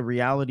just is a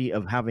reality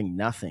of having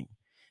nothing.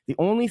 The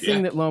only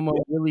thing that Lomo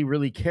really,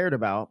 really cared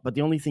about, but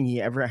the only thing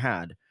he ever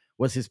had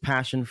was his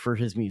passion for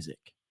his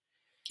music.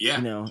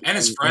 Yeah. And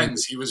his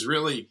friends. He was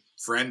really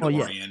friend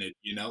oriented,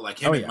 like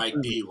him and Mike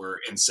D were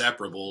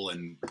inseparable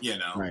and,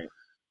 Right.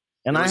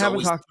 And I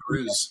haven't talked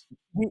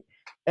to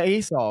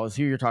Asol is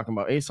who you're talking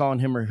about. Asol and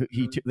him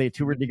they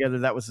toured together.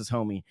 That was his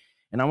homie.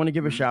 And I want to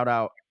give a shout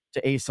out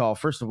to Asol.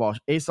 First of all,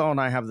 Asol and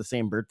I have the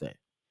same birthday.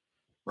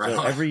 Right.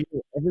 So every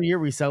year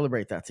we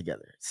celebrate that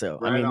together. So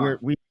I mean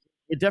we're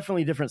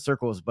definitely different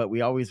circles, but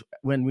we always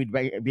when we'd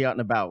be out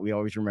and about, we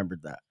always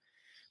remembered that.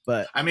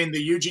 But I mean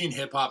the Eugene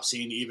hip hop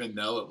scene, even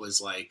though it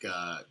was like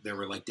there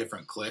were like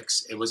different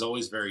cliques, it was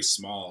always very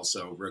small.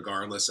 So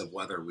regardless of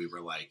whether we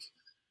were like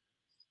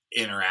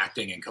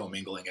interacting and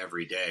commingling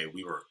every day,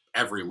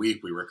 every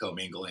week we were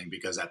commingling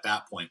because at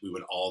that point we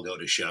would all go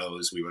to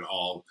shows, we would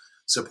all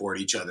support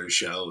each other's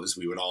shows,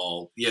 we would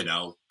all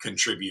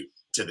contribute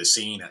to the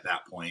scene at that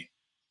point.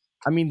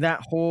 I mean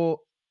that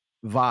whole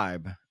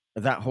vibe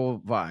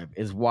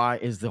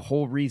is the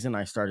whole reason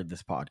I started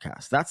this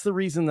podcast. That's the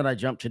reason that I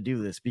jumped to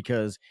do this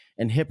because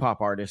and hip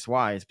hop artists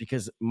is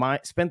because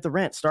my Spent the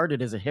Rent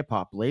started as a hip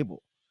hop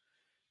label.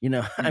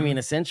 I mean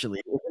essentially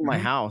it was in my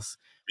house.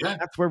 Yeah.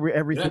 That's where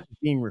everything was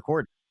being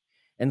recorded.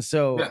 And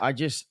so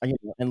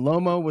and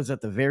Lomo was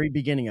at the very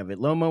beginning of it.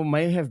 Lomo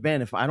may have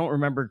been, if I don't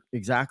remember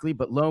exactly,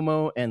 but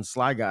Lomo and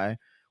Sly Guy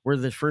were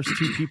the first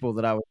two people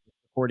that I was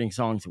recording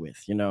songs with,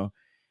 you know.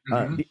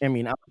 Mhm. I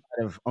mean,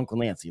 outside of Uncle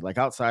Nancy, like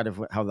outside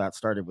of how that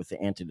started with the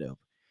Antidote.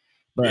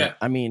 But Yeah.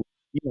 I mean,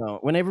 you know,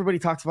 when everybody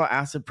talks about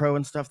Acid Pro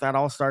and stuff, that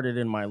all started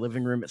in my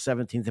living room at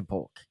 17th and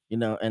Polk, you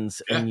know, Yeah.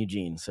 and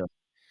Eugene. So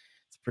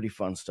it's pretty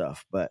fun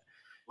stuff. But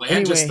Well, and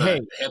anyway, just hey,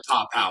 the hip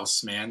hop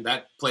house, man.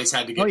 That place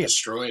had to oh get yeah,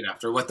 destroyed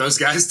after what those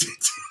guys did.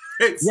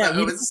 yeah,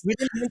 So we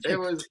didn't mention. it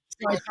was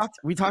So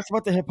we talked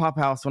about the hip hop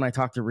house when I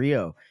talked to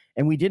Rio,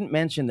 and we didn't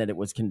mention that it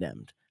was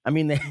condemned. I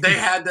mean, they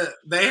had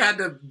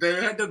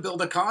to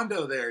build a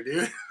condo there,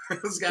 dude.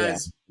 Those yeah,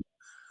 guys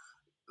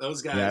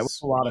those yeah, it was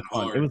guys a lot of went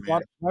fun. It hard, was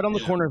man. right on the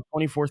Yeah. corner of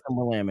 24th and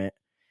Willamette.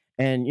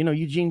 And you know,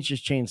 Eugene's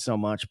just changed so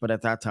much, but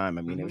at that time,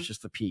 I mean, it was Mhm.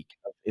 just the peak.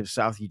 It was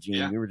South Eugene.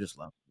 Yeah. We were just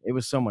loving it. It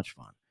was so much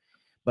fun.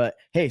 But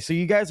hey, so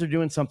you guys are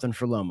doing something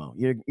for Lomo.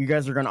 You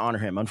guys are going to honor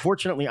him.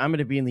 Unfortunately, I'm going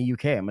to be in the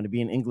UK. I'm going to be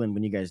in England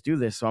when you guys do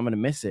this, so I'm going to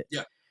miss it.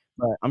 Yeah.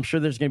 But I'm sure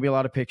there's going to be a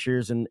lot of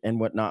pictures and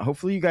whatnot.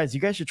 Hopefully, you guys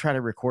should try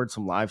to record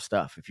some live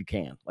stuff if you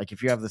can. Like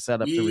if you have the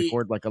setup to We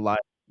record like a live,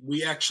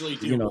 we actually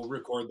do. you know, We'll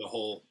record the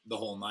whole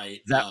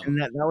night. that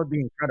would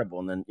be incredible.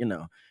 And then, you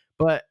know,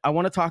 but I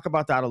want to talk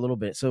about that a little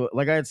bit. So,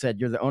 like I had said,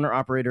 you're the owner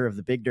operator of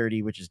the Big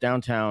Dirty, which is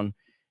downtown.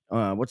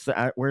 Where's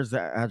the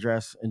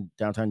address in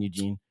downtown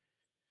Eugene?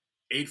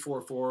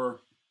 844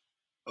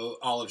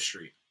 Olive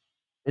Street.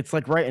 It's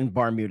like right in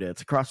Bermuda.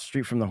 It's across the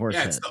street from the Horse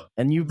Yeah, it's Head.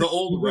 And the you've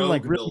old been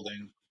like Rogue really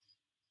building.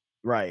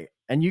 right.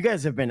 And you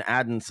guys have been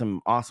adding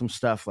some awesome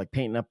stuff, like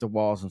painting up the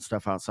walls and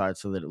stuff outside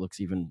so that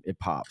it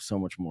pops so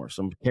much more.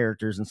 Some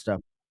characters and stuff.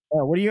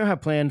 What do you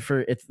have planned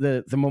for? It's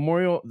the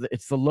memorial.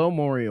 It's the Low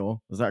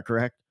Memorial. Is that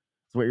correct?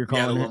 Is what you're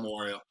Yeah, the calling it?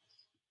 memorial.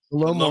 The The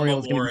Low low Memorial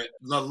is going to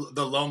be memorial.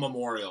 The low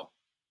memorial.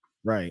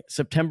 right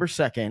September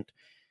 2nd. Yeah.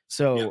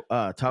 So,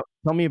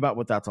 tell me about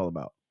what that's all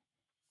about.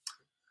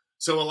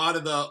 So a lot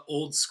of the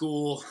old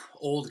school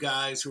old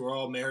guys who are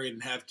all married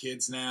and have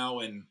kids now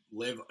and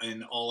live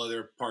in all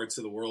other parts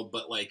of the world,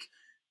 but like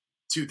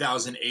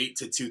 2008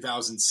 to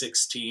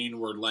 2016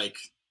 were like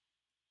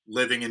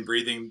living and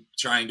breathing,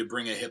 trying to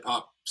bring a hip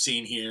hop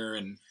scene here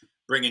and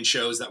bringing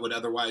shows that would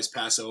otherwise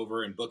pass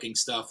over and booking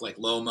stuff like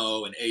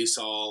Lomo and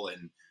ASOL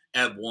and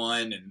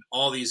Eb1 and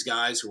all these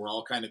guys who were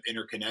all kind of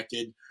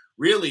interconnected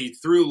really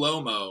through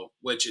Lomo,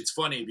 which it's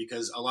funny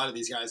because a lot of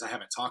these guys I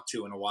haven't talked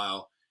to in a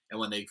while. And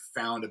when they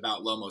found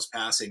about Lomo's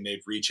passing, they'd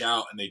reach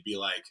out and they'd be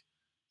like,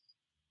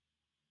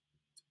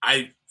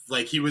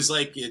 he was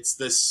like, it's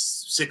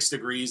this 6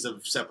 degrees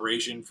of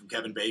separation from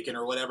Kevin Bacon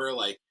or whatever.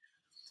 Like,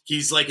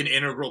 he's like an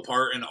integral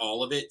part in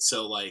all of it.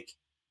 So, like,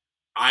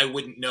 I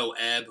wouldn't know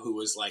Eb, who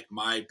was like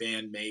my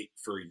bandmate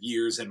for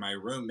years and my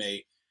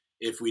roommate,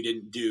 if we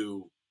didn't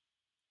do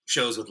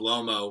shows with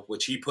Lomo,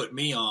 which he put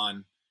me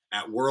on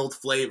at World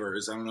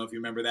Flavors. I don't know if you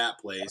remember that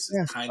place. It's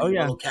Yes. a tiny Oh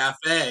yeah. little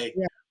cafe.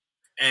 Yeah.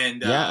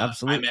 And Yeah. I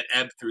Absolutely. met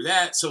Eb through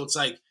that. So it's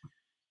like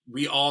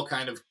we all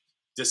kind of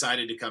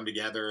decided to come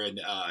together and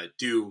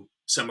do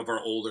some of our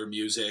older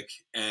music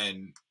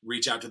and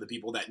reach out to the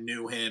people that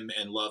knew him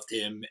and loved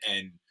him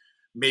and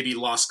maybe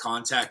lost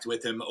contact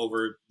with him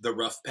over the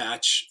rough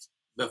patch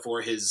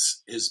before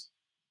his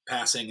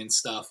passing and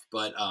stuff.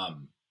 But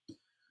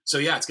so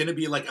yeah, it's going to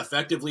be like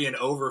effectively an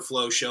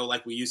overflow show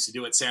like we used to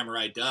do at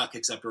Samurai Duck,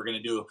 except we're going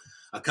to do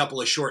a couple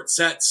of short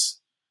sets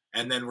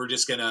and then we're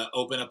just going to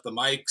open up the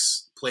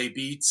mics, play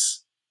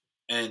beats,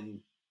 and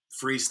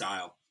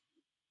freestyle.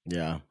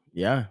 Yeah.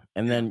 Yeah.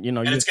 And Yeah. then, you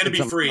know, And you it's going to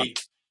said be something free.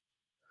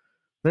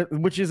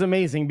 which is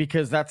amazing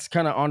because that's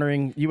kind of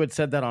honoring. You had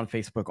said that on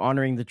Facebook,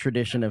 honoring the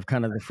tradition of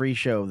kind of the free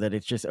show, that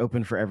it's just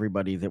open for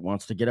everybody that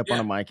wants to get up on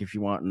a Yeah. mic if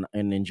you want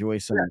and enjoy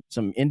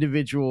some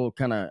individual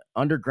kind of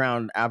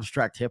underground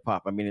abstract hip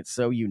hop. I mean, it's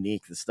so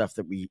unique, the stuff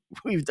that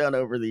we've done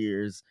over the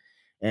years.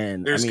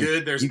 And I There's mean,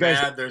 good, there's you guys,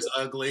 bad, there's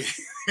ugly.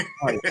 oh,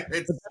 yeah.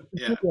 It's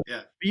yeah,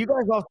 yeah. But you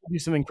guys also do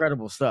some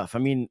incredible stuff. I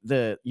mean,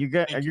 you're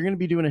Thank you. going to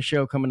be doing a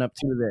show coming up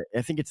too. That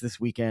I think it's this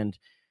weekend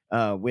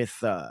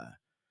with uh,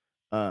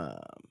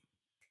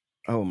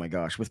 oh my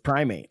gosh, with The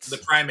Primates,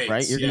 right?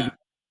 primates, You're gonna yeah.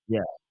 be,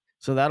 yeah.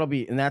 So that'll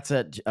be, and that's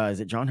at is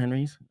it John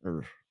Henry's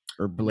or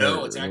No, Blair? it's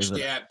Where's it?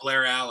 actually at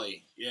Blair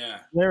Alley. Yeah.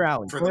 Blair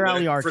Alley For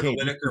the Arcade.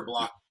 Whitaker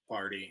block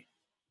party.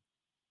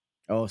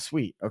 Oh,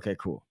 sweet. Okay,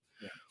 cool.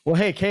 Yeah. Well,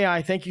 hey, Ki,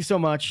 thank you so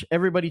much.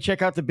 Everybody,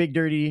 check out the Big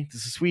Dirty.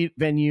 It's a sweet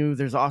venue.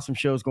 There's awesome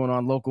shows going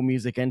on, local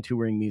music and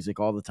touring music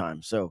all the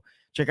time. So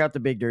check out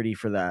the Big Dirty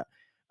for that.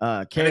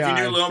 Ki, And if you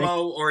knew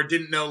Lomo or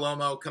didn't know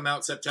Lomo, come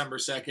out September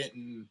 2nd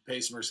and pay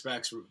some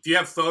respects. If you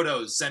have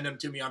photos, send them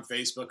to me on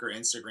Facebook or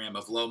Instagram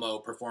of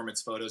Lomo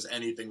performance photos,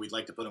 anything. We'd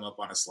like to put them up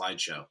on a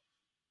slideshow.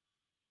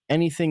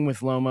 anything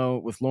with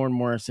Lomo, with Lauren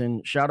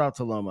Morrison, shout out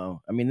to Lomo.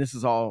 I mean, this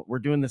is all, we're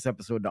doing this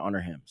episode to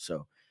honor him.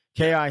 So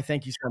Ki,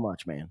 thank you so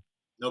much, man.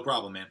 No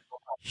problem, man.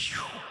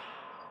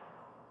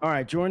 All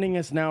right, joining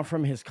us now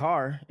from his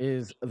car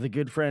is the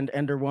good friend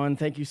Ender One.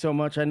 Thank you so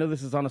much. I know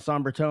this is on a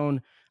somber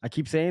tone. I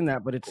keep saying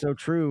that, but it's so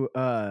true.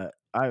 I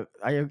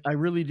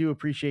really do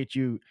appreciate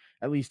you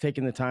at least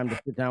taking the time to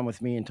sit down with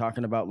me and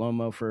talking about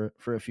Lomo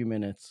for a few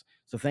minutes.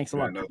 So thanks a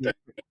lot. No,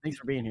 Thanks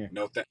for being here.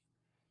 no,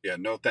 Yeah,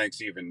 no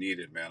thanks even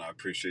needed, man. I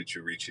appreciate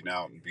you reaching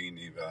out and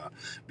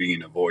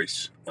being a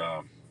voice.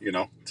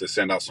 To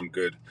send out some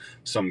good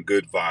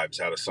vibes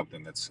out of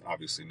something that's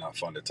obviously not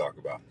fun to talk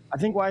about. I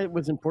think why it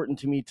was important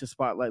to me to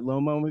spotlight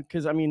Lomo,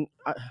 because I mean,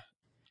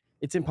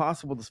 it's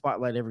impossible to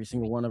spotlight every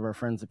single one of our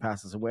friends that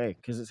passes away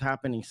because it's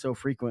happening so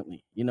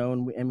frequently, you know.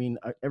 And I mean,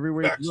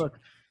 everywhere you Facts. look,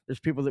 there's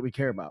people that we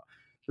care about.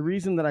 The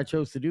reason that I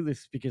chose to do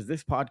this is because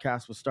this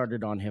podcast was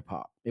started on hip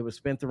hop. It was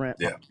Spent the Rent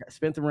Yeah. podcast.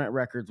 Spent the Rent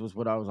Records was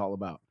what I was all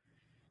about,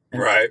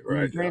 and Right. then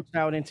Right. Yeah. branched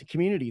out into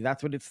community.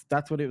 That's what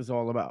it was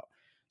all about.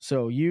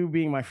 So you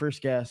being my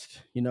first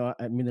guest, you know,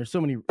 I mean, there's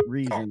so many Oh, God.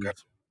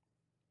 reasons.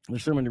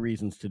 There's so many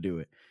reasons to do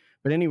it.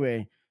 But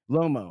anyway,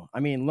 Lomo. I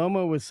mean,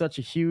 Lomo was such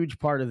a huge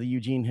part of the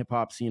Eugene hip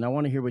hop scene. I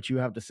want to hear what you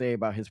have to say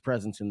about his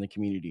presence in the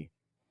community.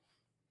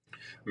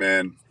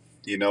 Man,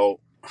 you know,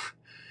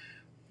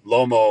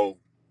 Lomo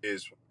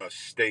is a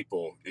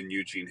staple in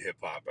Eugene hip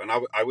hop, and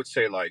I would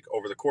say like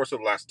over the course of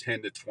the last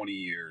 10 to 20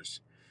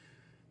 years,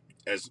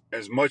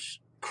 as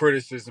much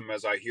criticism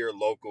as I hear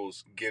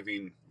locals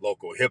giving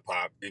local hip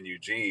hop in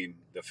Eugene,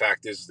 the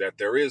fact is that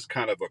there is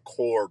kind of a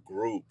core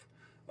group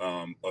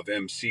of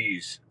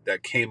MCs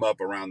that came up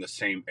around the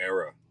same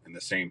era and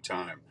the same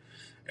time,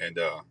 and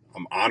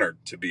I'm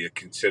honored to be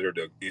considered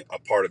a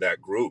part of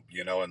that group.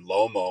 And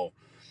Lomo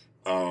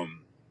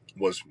um,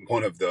 was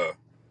one of the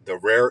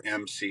rare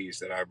MCs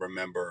that I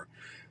remember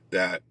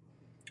that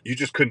you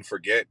just couldn't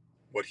forget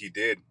what he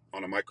did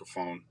on a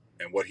microphone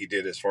and what he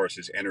did as far as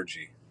his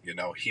energy.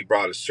 He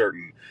brought a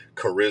certain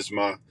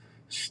charisma,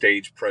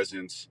 stage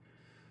presence,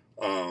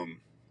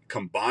 um,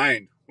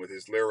 combined with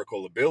his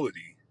lyrical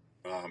ability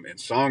and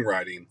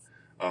songwriting.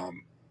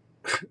 Um,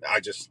 I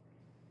just,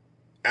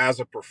 as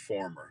a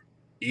performer,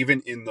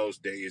 even in those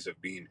days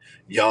of being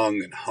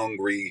young and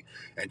hungry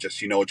and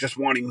just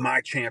wanting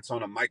my chance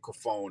on a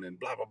microphone and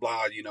blah blah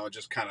blah,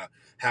 just kind of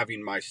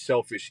having my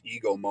selfish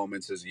ego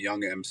moments as a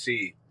young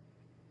MC.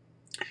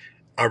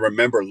 I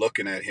remember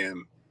looking at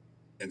him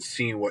and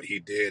seeing what he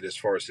did as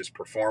far as his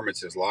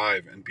performances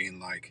live and being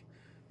like,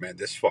 man,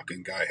 this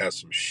fucking guy has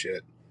some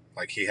shit.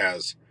 Like he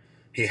has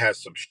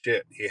some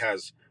shit. He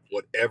has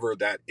whatever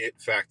that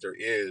it factor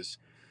is,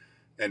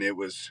 and it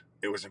was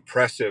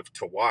impressive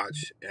to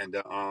watch. And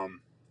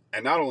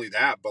not only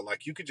that, but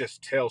like you could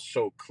just tell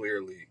so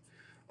clearly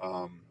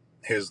um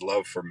his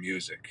love for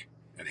music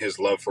and his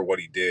love for what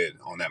he did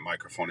on that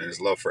microphone and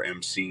his love for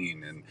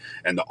emceeing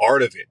and the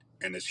art of it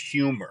and his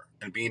humor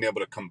and being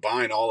able to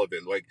combine all of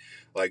it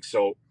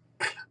so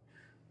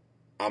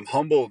I'm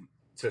humbled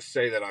to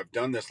say that I've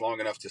done this long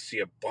enough to see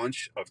a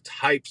bunch of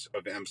types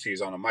of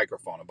MCs on a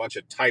microphone, a bunch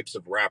of types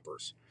of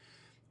rappers.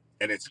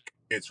 And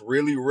it's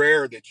really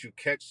rare that you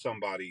catch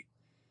somebody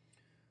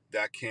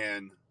that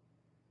can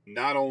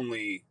not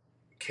only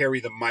carry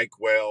the mic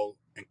well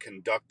and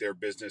conduct their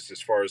business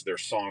as far as their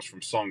songs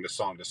from song to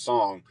song to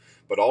song,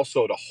 but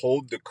also to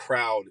hold the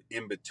crowd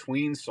in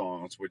between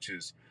songs, which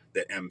is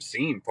the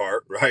emceeing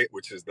part, right?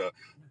 Which is the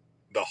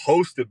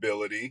host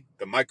ability,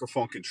 the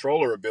microphone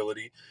controller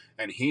ability,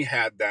 and he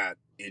had that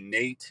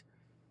innate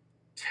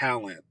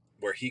talent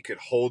where he could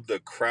hold the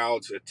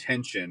crowd's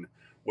attention,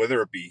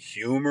 whether it be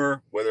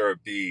humor, whether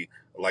it be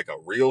like a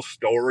real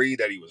story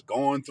that he was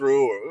going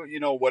through,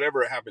 or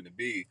whatever it happened to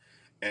be.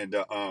 And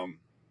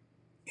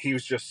he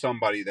was just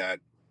somebody that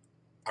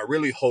I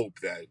really hope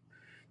that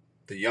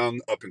the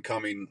young up and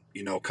coming,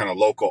 kind of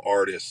local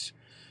artists.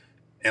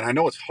 And I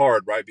know it's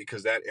hard, right?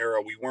 Because that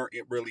era, we weren't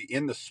really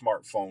in the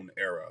smartphone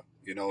era,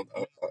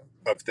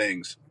 of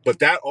things. But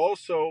that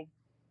also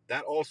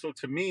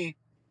to me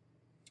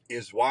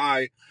is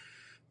why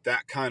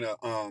that kind of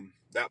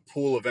that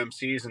pool of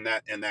MCs and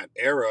that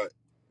era,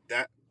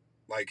 that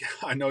like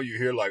I know you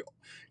hear like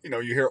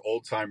you hear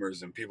old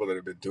timers and people that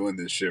have been doing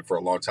this shit for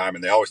a long time,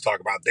 and they always talk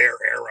about their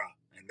era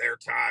and their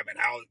time and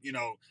how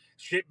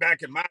shit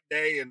back in my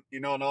day and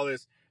all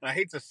this. And I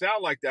hate to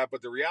sound like that,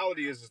 but the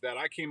reality is that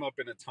I came up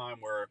in a time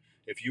where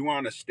if you were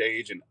on a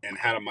stage and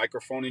had a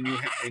microphone in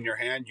your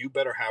hand, you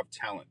better have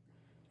talent.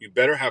 You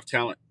better have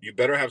talent. You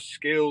better have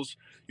skills.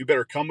 You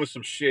better come with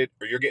some shit,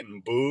 or you're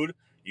getting booed.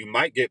 You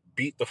might get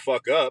beat the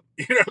fuck up.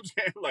 You know what I'm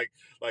saying?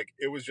 Like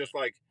it was just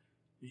like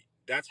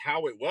that's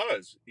how it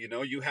was.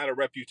 You had a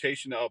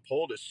reputation to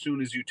uphold as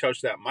soon as you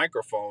touched that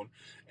microphone,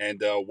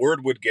 and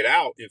word would get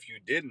out if you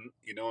didn't.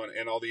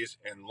 And all these.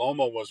 And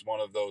Lomo was one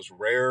of those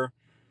rare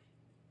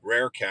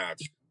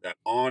cats that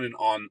on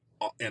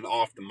and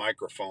off the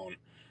microphone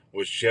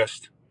was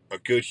just a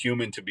good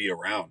human to be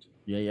around.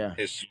 Yeah, yeah.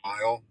 His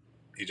smile,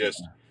 he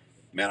just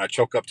man, I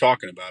choke up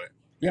talking about it.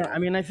 You Yeah, know. I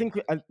mean, I think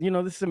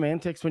the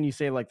semantics when you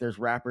say like there's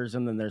rappers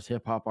and then there's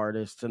hip hop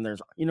artists and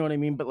there's you know what I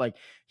mean, but like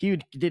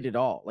did it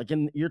all. Like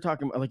you're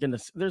talking about like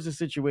there's a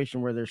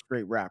situation where there's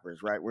straight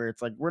rappers, right? Where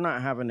it's like we're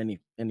not having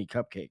any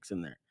cupcakes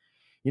in there,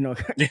 you know.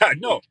 Yeah.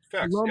 No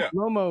facts. Lomo, Yeah.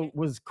 Lomo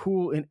was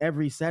cool in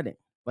every setting.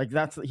 Like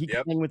he could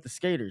Yep. hang with the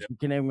skaters. Yep. He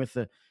can hang with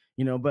the,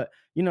 but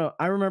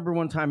I remember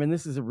one time, and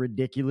this is a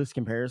ridiculous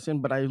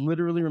comparison, but I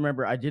literally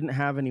remember I didn't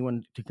have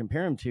anyone to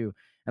compare him to,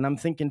 And I'm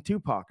thinking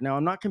Tupac. Now,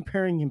 I'm not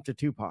comparing him to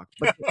Tupac,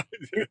 but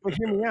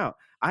hear me out.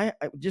 I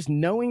just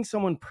knowing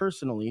someone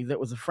personally that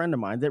was a friend of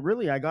mine that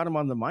really I got him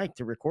on the mic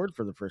to record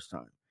for the first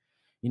time.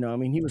 I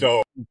mean,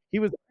 So, he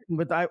was,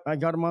 but I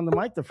got him on the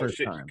mic the oh first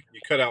shit, time.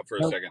 you cut out for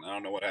a No, second. I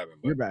don't know what happened,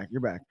 but you're back.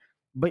 You're back.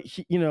 But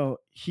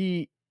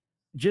he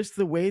just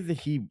the way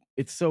that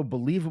it's so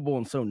believable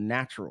and so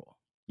natural.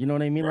 You know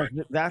what I mean? Like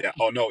right. that's Yeah.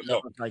 Oh no,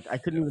 no. like I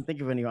couldn't Yeah. even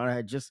think of anyone. I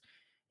had just,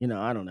 I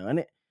don't know.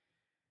 And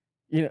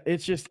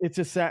it's just it's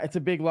a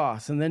big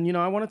loss. And then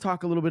I want to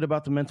talk a little bit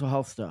about the mental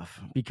health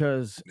stuff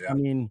because I Yeah.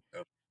 mean,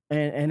 Yep.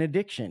 and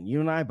addiction. You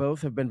and I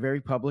both have been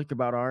very public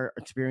about our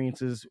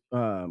experiences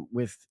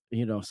with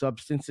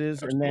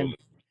substances, Absolutely.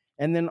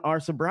 and then our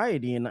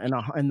sobriety and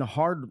the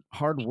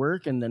hard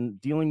work, and then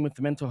dealing with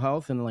the mental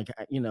health, and like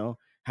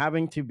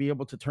having to be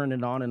able to turn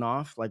it on and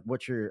off, like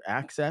what your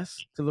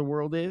access to the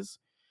world is.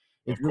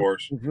 It's Of really,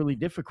 course. it's really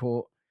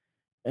difficult.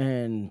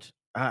 And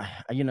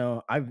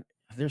I've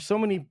there's so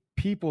many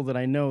people that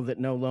I know that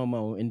know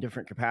Lomo in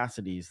different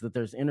capacities, that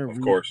there's Of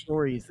interview course.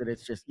 stories that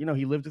it's just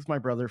he lived with my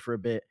brother for a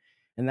bit,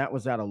 and that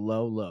was at a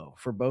low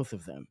for both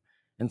of them.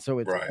 And so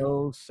it's Right.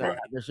 so sad. Right.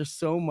 There's just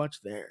so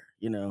much there,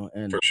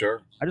 and For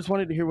sure. I just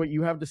wanted to hear what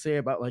you have to say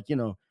about, like,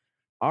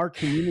 our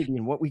community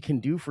and what we can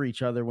do for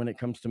each other when it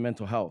comes to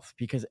mental health,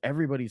 because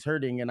everybody's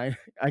hurting. And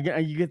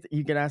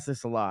you get asked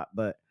this a lot,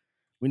 but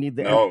we need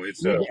No,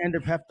 it's we need the ender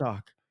pep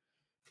talk.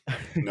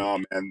 no,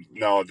 man.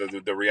 No,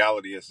 the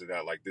reality is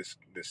that like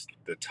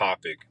the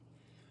topic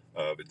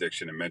of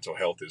addiction and mental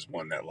health is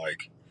one that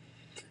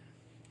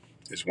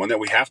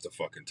we have to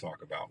fucking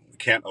talk about. We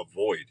can't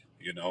avoid,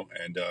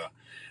 And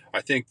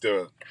I think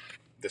the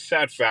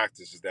sad fact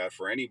is that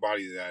for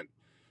anybody that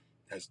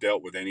has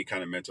dealt with any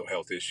kind of mental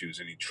health issues,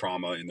 any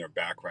trauma in their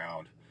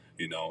background,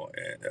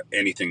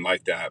 anything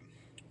like that,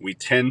 we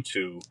tend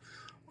to,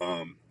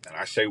 and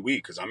I say we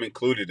because I'm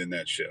included in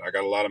that shit. I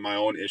got a lot of my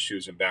own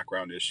issues and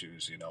background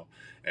issues,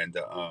 and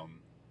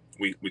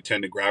we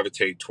tend to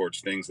gravitate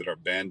towards things that are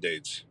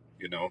band-aids,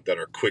 that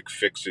are quick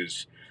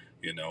fixes,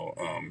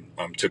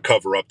 to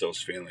cover up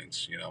those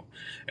feelings,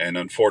 and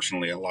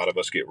unfortunately, a lot of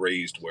us get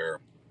raised where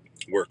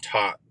we're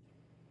taught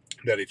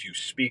that if you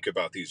speak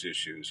about these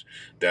issues,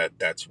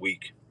 that's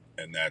weak,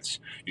 and that's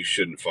you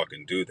shouldn't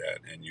fucking do that,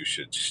 and you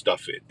should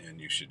stuff it, and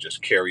you should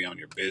just carry on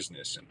your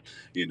business, and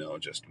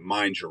just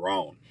mind your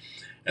own.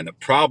 And the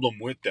problem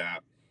with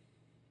that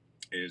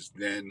is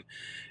then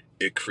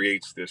it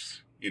creates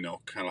this,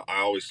 kind of,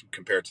 I always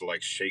compare it to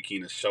like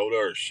shaking a soda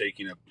or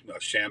shaking a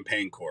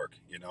champagne cork,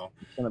 It's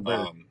gonna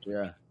burst. um,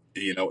 Yeah.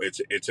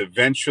 it's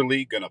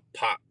eventually gonna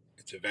pop.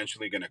 It's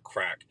eventually gonna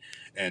crack,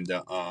 and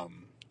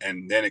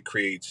then it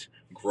creates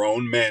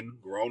grown men,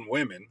 grown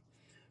women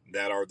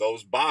that are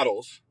those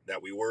bottles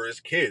that we were as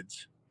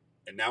kids,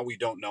 and now we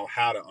don't know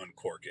how to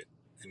uncork it.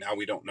 And now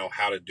we don't know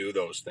how to do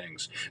those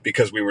things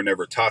because we were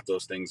never taught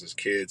those things as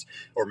kids,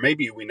 or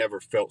maybe we never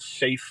felt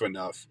safe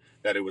enough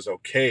that it was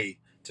okay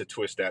to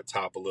twist that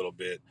top a little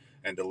bit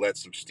and to let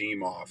some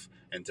steam off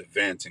and to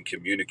vent and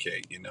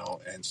communicate,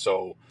 And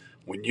so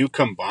when you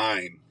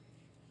combine,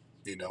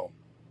 you know,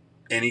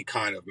 any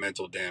kind of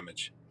mental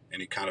damage,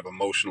 any kind of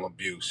emotional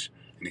abuse,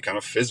 any kind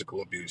of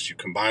physical abuse, you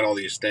combine all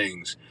these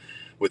things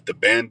with the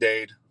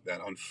band-aid that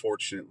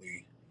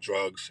unfortunately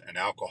drugs and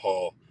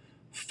alcohol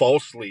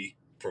falsely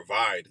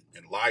provide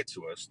and lie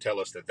to us, tell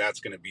us that that's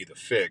going to be the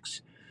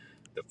fix.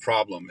 The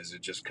problem is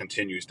it just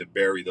continues to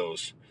bury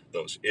those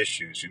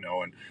issues,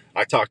 and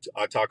I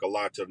talk a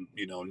lot to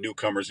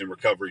newcomers in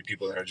recovery,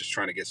 people that are just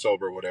trying to get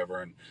sober or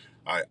whatever. And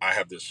I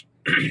have this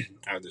I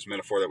have this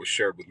metaphor that was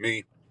shared with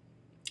me,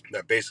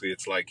 that basically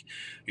it's like,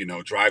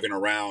 driving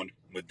around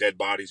with dead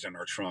bodies in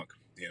our trunk,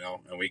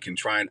 and we can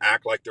try and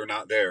act like they're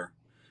not there,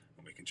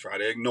 and we can try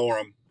to ignore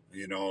them,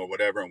 or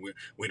whatever, and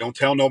we don't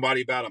tell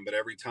nobody about them, but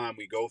every time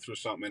we go through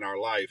something in our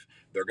life,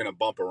 they're going to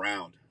bump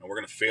around, and we're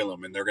going to feel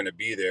them, and they're going to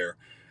be there.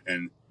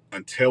 And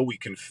until we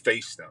can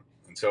face them,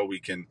 until we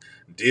can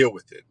deal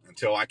with it,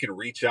 until I can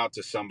reach out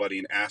to somebody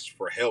and ask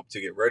for help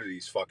to get rid of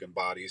these fucking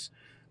bodies,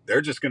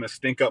 they're just going to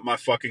stink up my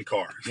fucking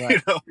car.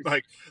 Right.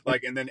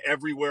 And then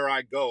everywhere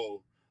I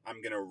go,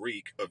 I'm going to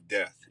reek of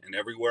death, and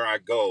everywhere I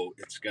go,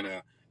 it's going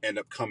to end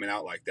up coming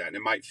out like that. And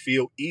it might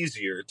feel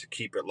easier to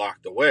keep it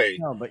locked away,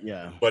 No, but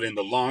yeah. but in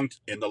the long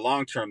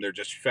term, they're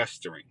just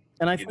festering,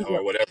 And I think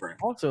or whatever.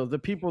 also the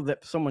people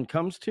that someone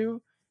comes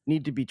to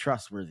need to be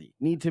trustworthy.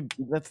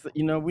 That's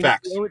we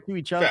Facts, owe it to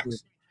each other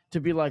facts. to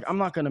be like, I'm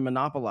not going to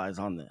monopolize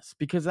on this,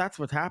 because that's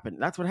what happened.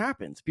 That's what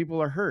happens. People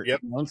are hurt.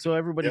 Yep, And so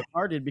everybody yep.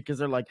 started because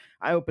they're like,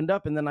 I opened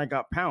up and then I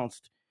got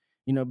pounced,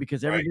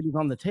 because Right. everybody's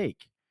on the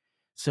take.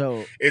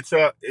 So It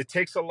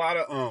takes a lot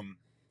of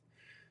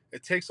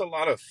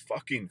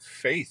fucking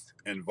faith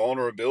and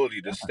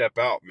vulnerability to step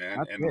out, man.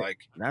 that's And it.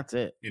 That's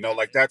it.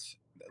 that's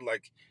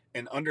like,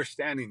 and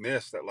understanding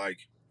this, that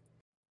like,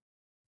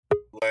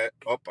 I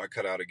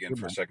cut out again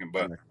for a second,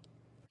 but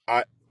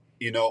I,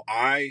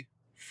 I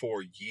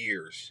for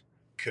years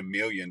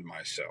chameleoned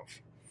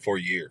myself for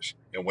years,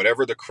 and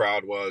whatever the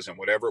crowd was, and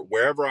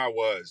wherever I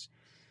was,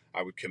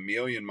 I would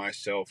chameleon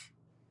myself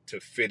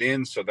fit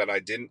in so that I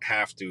didn't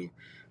have to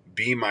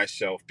be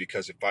myself,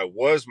 because if I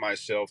was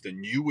myself,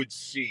 then you would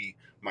see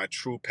my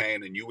true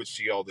pain and you would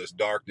see all this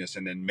darkness,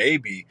 and then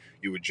maybe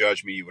you would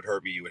judge me, you would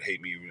hurt me, you would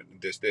hate me, you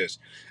would this.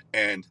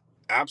 And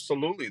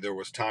absolutely there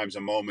was times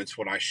and moments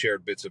when I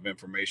shared bits of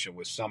information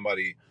with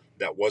somebody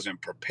that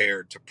wasn't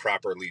prepared to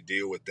properly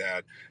deal with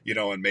that,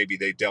 and maybe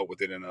they dealt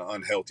with it in an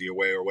unhealthy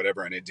way or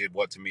whatever, and it did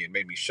what to me? It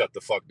made me shut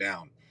the fuck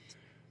down.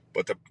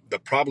 But the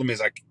problem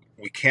is,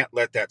 we can't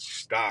let that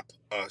stop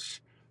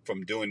us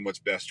from doing what's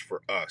best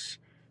for us.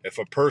 If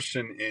a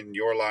person in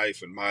your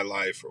life and my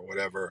life or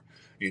whatever,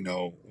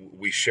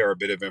 we share a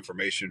bit of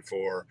information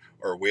for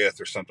or with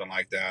or something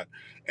like that,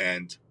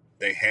 and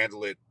they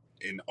handle it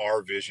in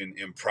our vision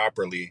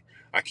improperly,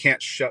 I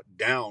can't shut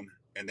down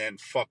and then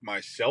fuck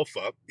myself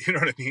up. You know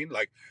what I mean?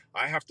 Like,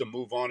 I have to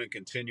move on and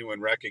continue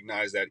and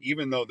recognize that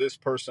even though this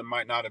person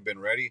might not have been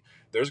ready,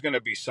 there's going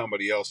to be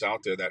somebody else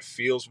out there that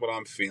feels what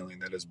I'm feeling,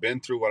 that has been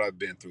through what I've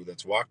been through,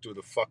 that's walked through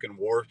the fucking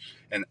war,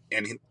 and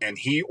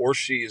he or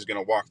she is going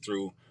to walk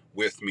through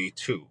with me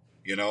too.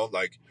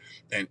 Like,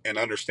 and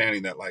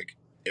understanding that, like,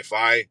 if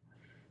I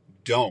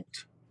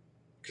don't,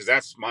 because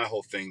that's my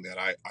whole thing that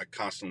I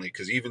constantly,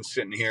 because even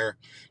sitting here,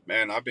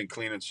 man, I've been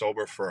clean and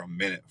sober for a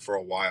minute, for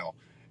a while,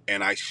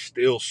 and I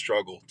still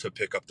struggle to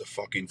pick up the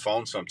fucking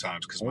phone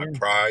sometimes because my Yeah.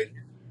 pride,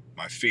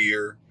 my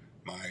fear,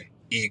 my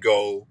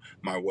ego,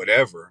 my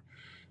whatever,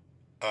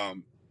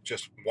 um,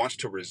 just wants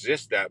to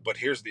resist that. But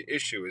here's the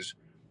issue: is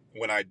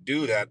when I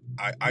do that,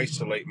 I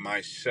isolate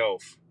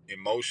myself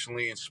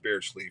emotionally and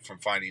spiritually from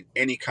finding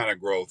any kind of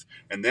growth,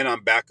 and then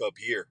I'm back up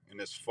here in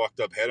this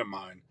fucked up head of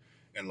mine,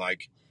 and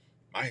like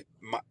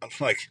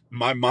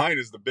my mind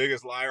is the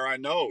biggest liar I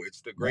know.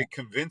 It's the Yeah. great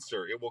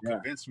convincer. It will Yeah.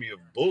 convince me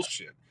of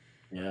bullshit.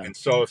 Yeah. And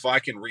so if I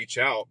can reach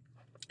out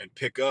and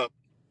pick up,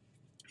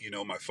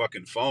 my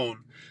fucking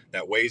phone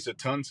that weighs a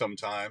ton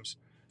sometimes,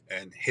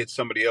 and hit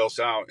somebody else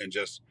out and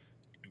just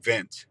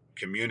vent,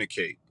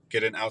 communicate,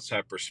 get an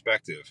outside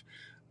perspective,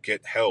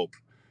 get help.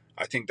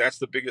 I think that's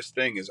the biggest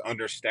thing, is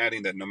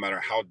understanding that no matter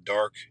how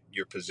dark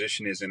your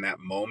position is in that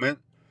moment,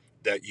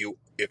 that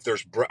if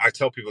there's, I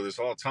tell people this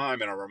all the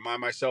time, and I remind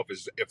myself,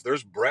 is if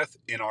there's breath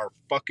in our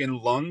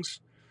fucking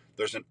lungs,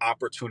 there's an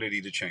opportunity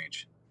to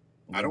change.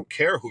 I Yeah. don't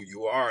care who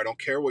you are. I don't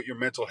care what your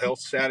mental health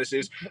status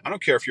is. I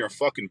don't care if you're in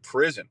fucking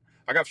prison.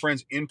 I got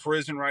friends in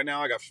prison right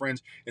now. I got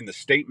friends in the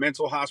state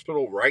mental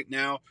hospital right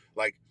now.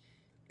 Like,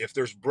 if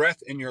there's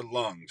breath in your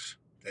lungs,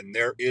 then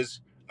there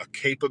is a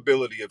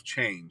capability of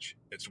change.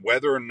 It's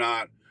whether or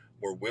not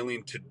we're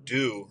willing to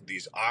do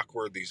these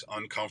awkward, these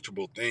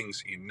uncomfortable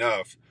things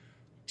enough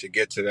to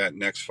get to that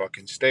next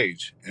fucking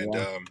stage. And,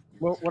 Yeah.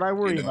 Well, what I you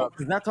worry know, about,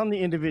 because that's on the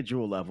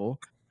individual level,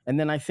 and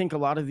then I think a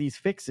lot of these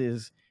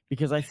fixes,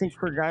 because I think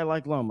for a guy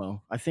like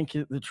Lomo, I think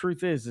the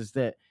truth is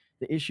that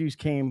the issues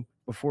came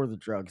before the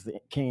drugs.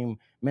 That came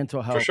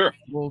mental for health sure.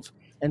 struggles,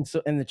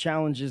 and the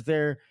challenge is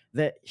there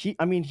that he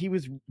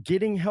was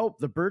getting help.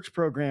 The Birch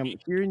program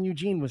here in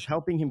Eugene was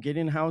helping him get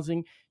in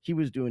housing. He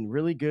was doing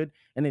really good,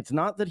 and it's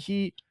not that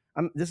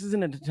this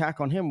isn't an attack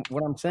on him.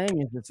 What I'm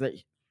saying is it's that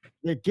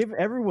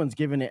everyone's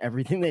giving it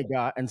everything they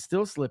got and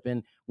still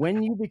slipping.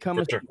 When you become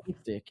For a sure.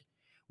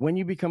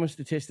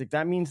 statistic,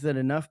 that means that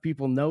enough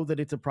people know that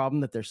it's a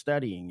problem that they're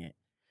studying it.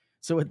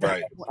 So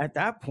Right. at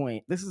that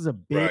point, this is a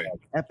big Right.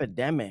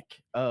 epidemic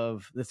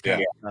of this kind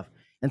Yeah. of stuff.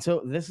 And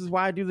so this is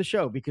why I do the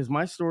show, because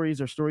my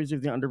stories are stories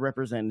of the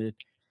underrepresented.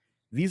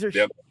 These are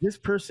Yep. this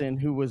person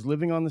who was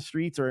living on the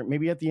streets, or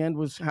maybe at the end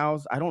was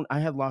housed. I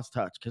had lost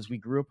touch because we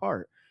grew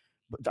apart,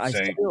 but I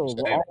Same. still will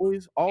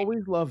Same.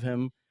 always love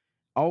him,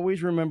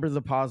 always remember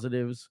the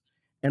positives,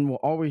 and will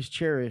always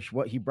cherish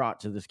what he brought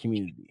to this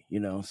community,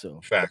 so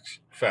Facts.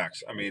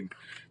 Facts. I mean,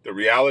 the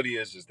reality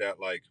is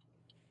that, like,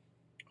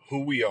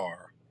 who we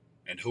are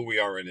and who we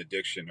are in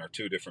addiction are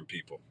two different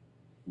people.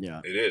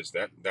 yeah. It is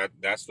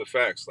that's the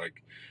facts.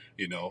 Like,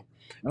 you know,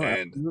 No,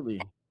 and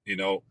absolutely. you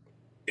know,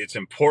 it's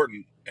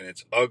important and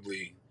it's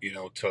ugly,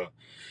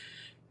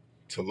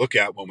 to look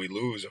at when we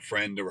lose a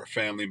friend or a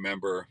family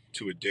member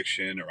to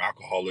addiction or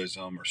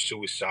alcoholism or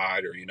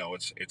suicide, or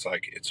it's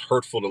like, it's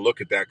hurtful to look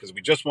at that, because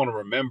we just want to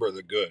remember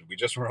the good. We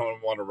just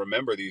want to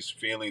remember these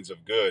feelings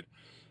of good,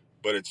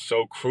 but it's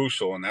so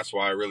crucial, and that's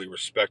why I really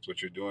respect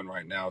what you're doing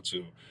right now,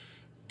 to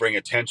bring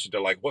attention to,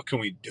 like, what can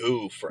we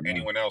do for Yeah.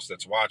 anyone else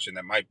that's watching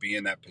that might be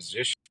in that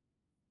position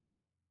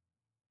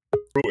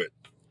through it.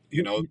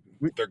 you We, know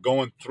we, they're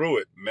going through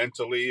it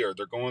mentally, or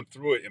they're going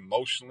through it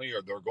emotionally,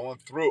 or they're going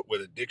through it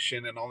with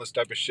addiction and all this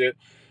type of shit.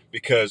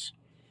 Because,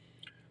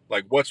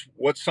 like, what's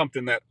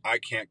something that I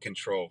can't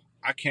control?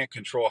 I can't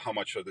control how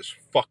much of this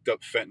fucked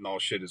up fentanyl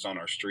shit is on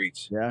our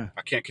streets. yeah.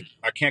 I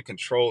can't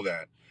control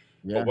that.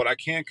 But Yeah. what I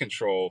can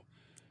control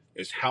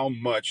is how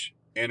much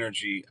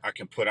energy I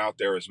can put out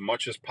there, as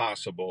much as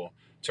possible,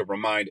 to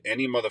remind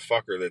any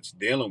motherfucker that's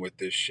dealing with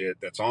this shit,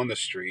 that's on the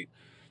street,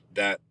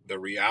 that the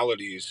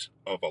realities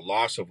of a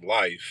loss of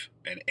life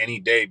and any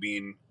day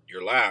being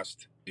your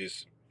last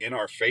is in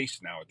our face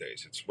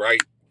nowadays. It's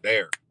right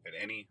there at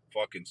any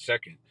fucking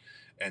second.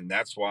 And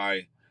that's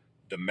why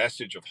the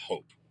message of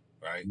hope,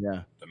 right?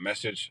 Yeah. The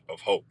message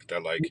of hope that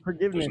And like there's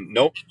forgiveness.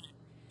 no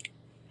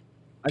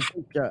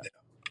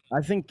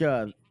I think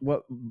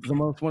what the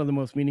most one of the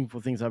most meaningful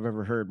things I've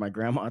ever heard. My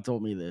grandma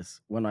told me this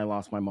when I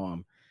lost my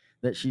mom,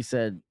 that she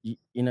said,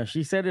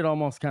 she said it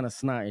almost kind of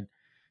snide.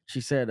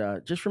 She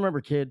said, "Just remember,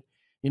 kid,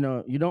 you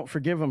don't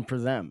forgive them for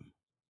them.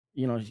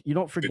 You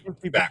don't forgive people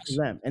for facts,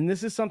 them." And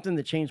this is something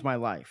that changed my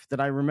life.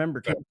 That I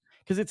remember facts,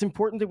 because it's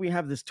important that we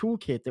have this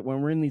toolkit that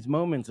when we're in these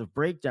moments of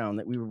breakdown,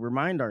 that we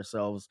remind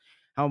ourselves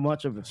how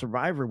much of a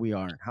survivor we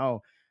are.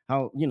 How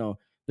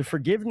the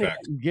forgiveness that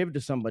facts. you give to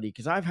somebody,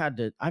 because I've had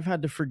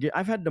to forgive,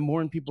 I've had to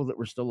mourn people that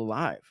were still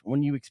alive.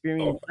 When you Oh,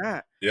 experience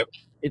that, yep,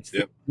 it's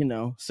yep,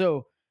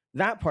 so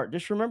that part,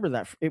 just remember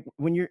that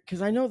when you're,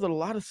 because I know that a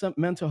lot of some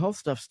mental health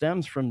stuff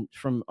stems from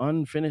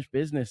unfinished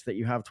business that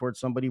you have towards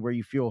somebody, where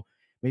you feel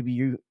maybe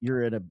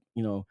you're at a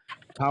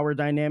power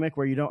dynamic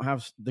where you don't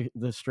have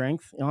the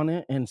strength on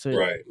it, and so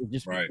right, it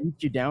just right.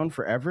 beats you down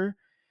forever.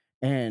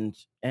 And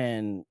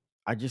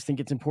I just think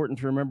it's important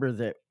to remember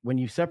that when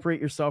you separate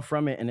yourself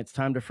from it and it's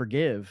time to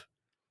forgive,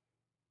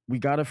 we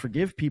got to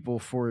forgive people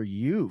for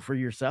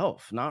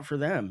yourself, not for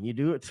them. You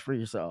do it for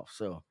yourself.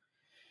 So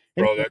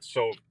Bro, anyway,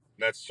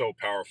 that's so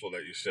powerful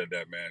that you said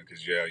that, man.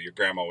 Because yeah, your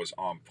grandma was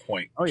on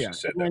point oh when yeah, she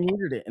said and I that.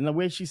 needed it, and the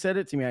way she said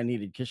it to me, I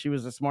needed, because she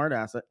was a smart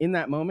ass in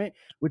that moment,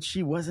 which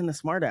she wasn't a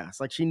smart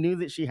ass. Like, she knew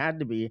that she had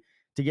to be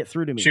to get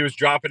through to me. She was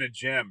dropping a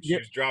gem. Yeah,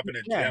 She was dropping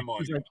a yeah. gem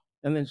on She's you. like,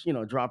 and then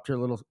dropped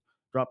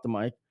the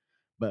mic.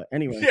 But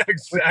anyway, Yeah, with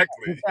exactly,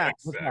 with that,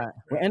 exactly,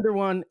 well, man. Ender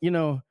one,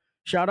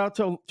 shout out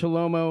to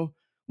Lomo,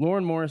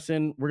 Lauren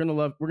Morrison. We're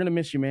gonna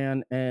miss you,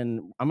 man.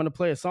 And I'm gonna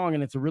play a song,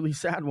 and it's a really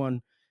sad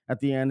one at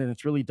the end, and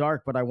it's really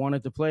dark. But I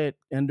wanted to play it.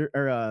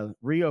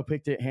 Rio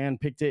hand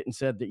picked it, and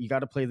said that you got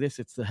to play this.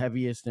 It's the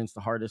heaviest and it's the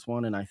hardest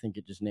one, and I think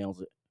it just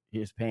nails it.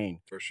 His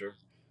pain. For sure.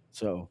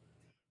 So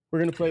we're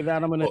gonna play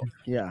that. I'm gonna Well,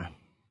 yeah.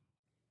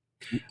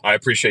 I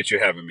appreciate you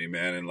having me,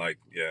 man. And like,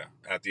 yeah,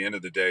 at the end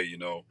of the day,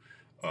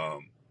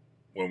 um,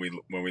 when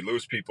we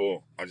lose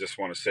people, I just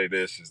want to say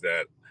this is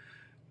that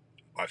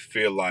I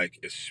feel like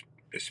it's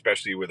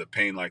especially with a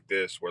pain like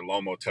this, where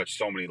Lomo touched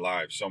so many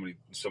lives,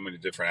 so many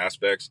different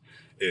aspects,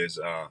 is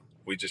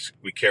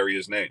we carry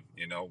his name.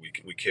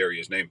 We carry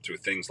his name through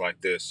things like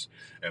this,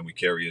 and we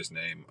carry his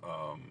name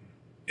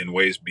in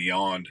ways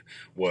beyond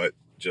what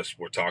just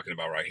we're talking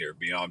about right here,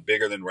 beyond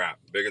bigger than rap,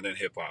 bigger than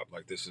hip hop.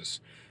 Like this is,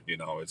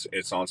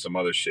 it's on some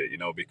other shit,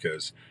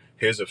 because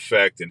his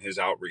effect and his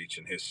outreach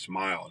and his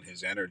smile and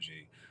his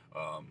energy,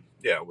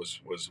 yeah, was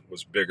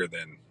bigger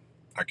than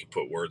I could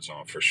put words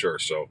on, for sure.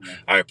 So Yeah.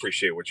 I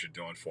appreciate what you're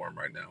doing for him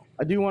right now.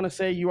 I do want to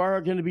say you are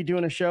going to be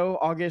doing a show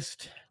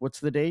August. What's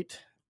the date?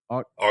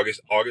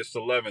 August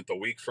 11th, a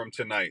week from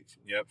tonight.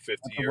 Yep, 50 At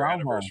the year Wow Hall.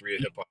 anniversary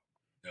of hip hop.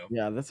 Yep.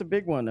 Yeah, that's a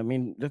big one. I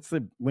mean, that's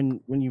the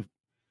when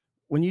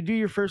you do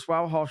your first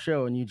Wow Hall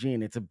show in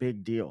Eugene, it's a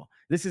big deal.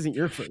 This isn't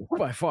your first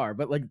by far,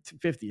 but like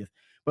 50th.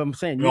 But I'm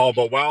saying No,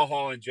 but Wow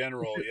Hall in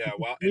general, yeah.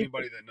 Wow, you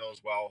anybody that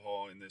knows Wow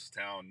Hall in this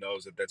town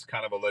knows that that's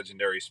kind of a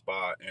legendary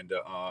spot. And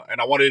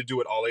I wanted to do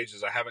it all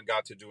ages. I haven't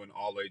got to do an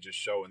all ages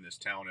show in this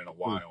town in a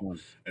while,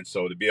 and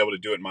so to be able to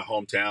do it in my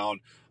hometown,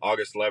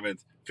 August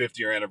 11th,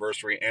 50-year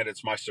anniversary, and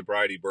it's my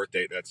sobriety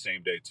birthday that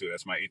same day too.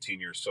 That's my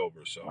 18 years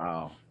sober. So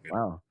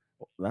wow,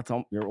 that's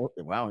all. You're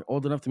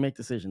old enough to make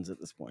decisions at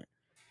this point.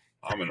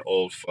 I'm an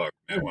old fuck,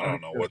 man. I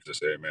don't know what to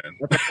say, man.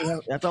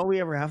 That's all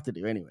we ever have to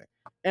do anyway.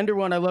 Ender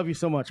one, I love you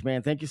so much,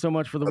 man. Thank you so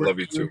much for the I work. love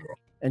you too, bro.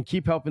 And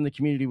keep helping the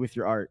community with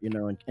your art,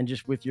 and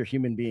just with your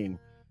human being.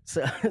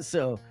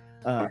 So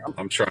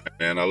I'm trying,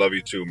 man. I love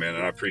you too, man.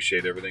 And I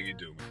appreciate everything you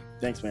do, man.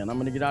 Thanks, man. I'm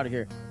going to get out of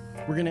here.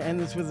 We're going to end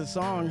this with a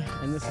song,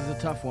 and this is a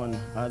tough one.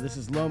 This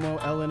is Lomo,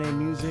 LNA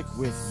Music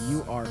with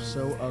You Are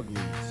So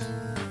Ugly.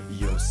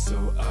 You're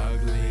so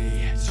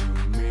ugly to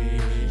me.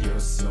 You're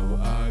so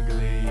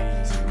ugly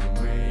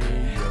to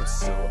me. You're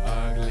so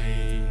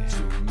ugly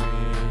to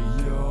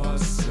me. You're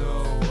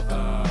so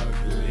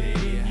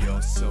ugly.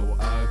 You're so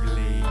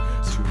ugly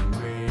to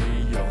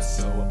me. You're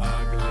so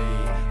ugly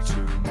to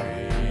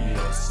me.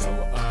 You're so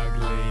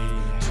ugly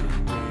to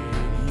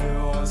me.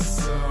 You're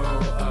so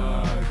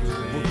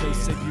ugly. Well, they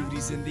say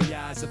beauty's in the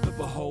eyes of the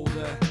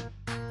beholder,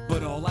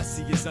 but all I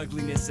see is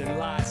ugliness and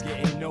lies.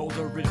 Getting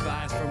older,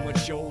 advice from one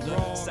shoulder,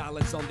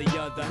 silence on the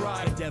other.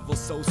 The devil's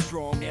so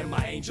strong and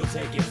my angel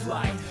taking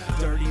flight.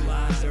 Dirty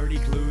lines, dirty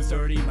clues,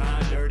 dirty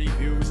mind, dirty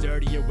views,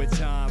 dirtier with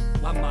time.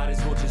 I might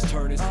as well just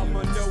turn his I'm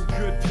a no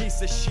good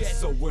piece of shit,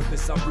 so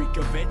worthless I reek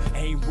of it.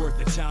 Ain't worth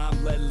the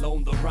time, let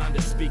alone the rhyme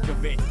to speak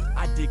of it.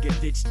 I dig a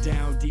ditch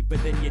down deeper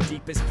than your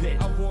deepest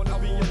pit. I wanna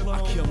be alone.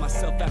 I kill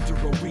myself after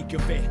a week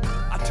of it.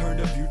 I turn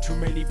a view too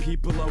many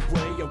people away.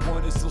 I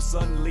wonder so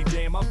suddenly,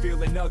 damn, I'm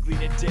feeling ugly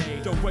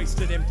today. Don't waste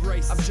an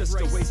embrace, I'm just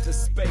a waste of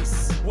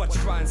space. What,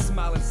 try and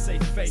smile and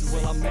save face?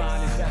 Well, I'm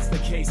lying if that's the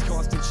case.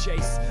 Constant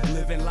chase,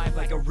 living life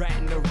like a rat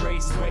in a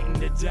race, waiting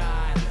to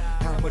die.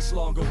 How much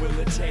longer will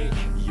it take?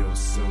 You're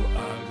so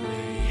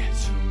ugly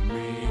to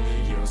me.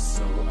 You're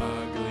so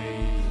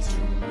ugly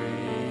to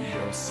me.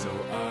 You're so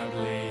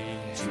ugly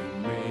to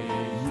me.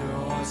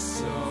 You're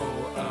so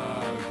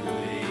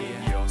ugly.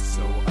 You're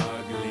so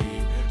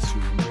ugly to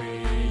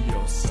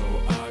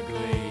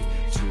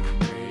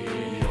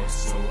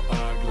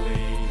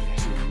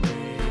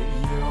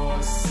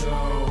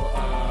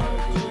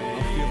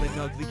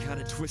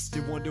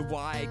twisted, wonder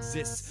why I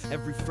exist.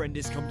 Every friend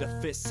has come to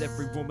fists,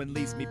 every woman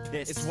leaves me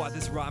pissed. It's why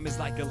this rhyme is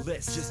like a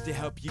list, just to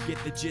help you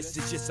get the gist.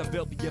 It's just I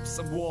built me up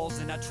some walls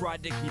and I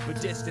tried to keep a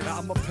distance.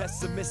 I'm a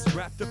pessimist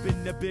wrapped up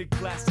in a big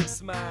plastic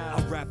smile.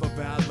 I rap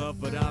about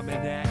love, but I'm in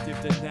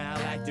active denial,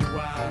 acting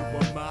wild.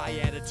 But my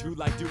attitude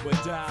like do or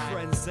die.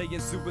 Friends saying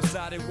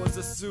suicide, it was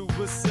a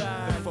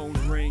suicide. The phone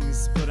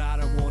rings, but I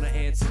don't wanna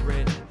answer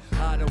it.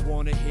 I don't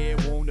wanna hear,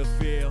 wanna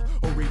feel,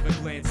 or even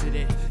glance at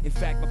it. In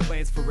fact, my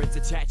plans for it's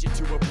attach it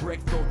to a brick,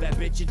 throw that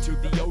bitch into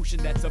the ocean,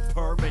 that's a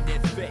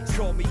permanent fix.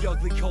 Call me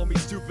ugly, call me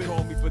stupid,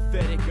 call me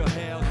pathetic or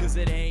hell, cause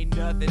it ain't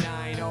nothing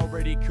I ain't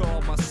already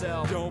called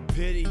myself. Don't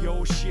pity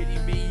old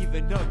shitty me,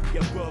 even ugly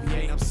above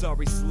me. I'm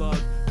sorry slug,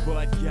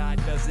 but God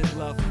doesn't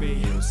love me.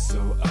 You're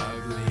so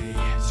ugly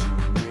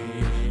to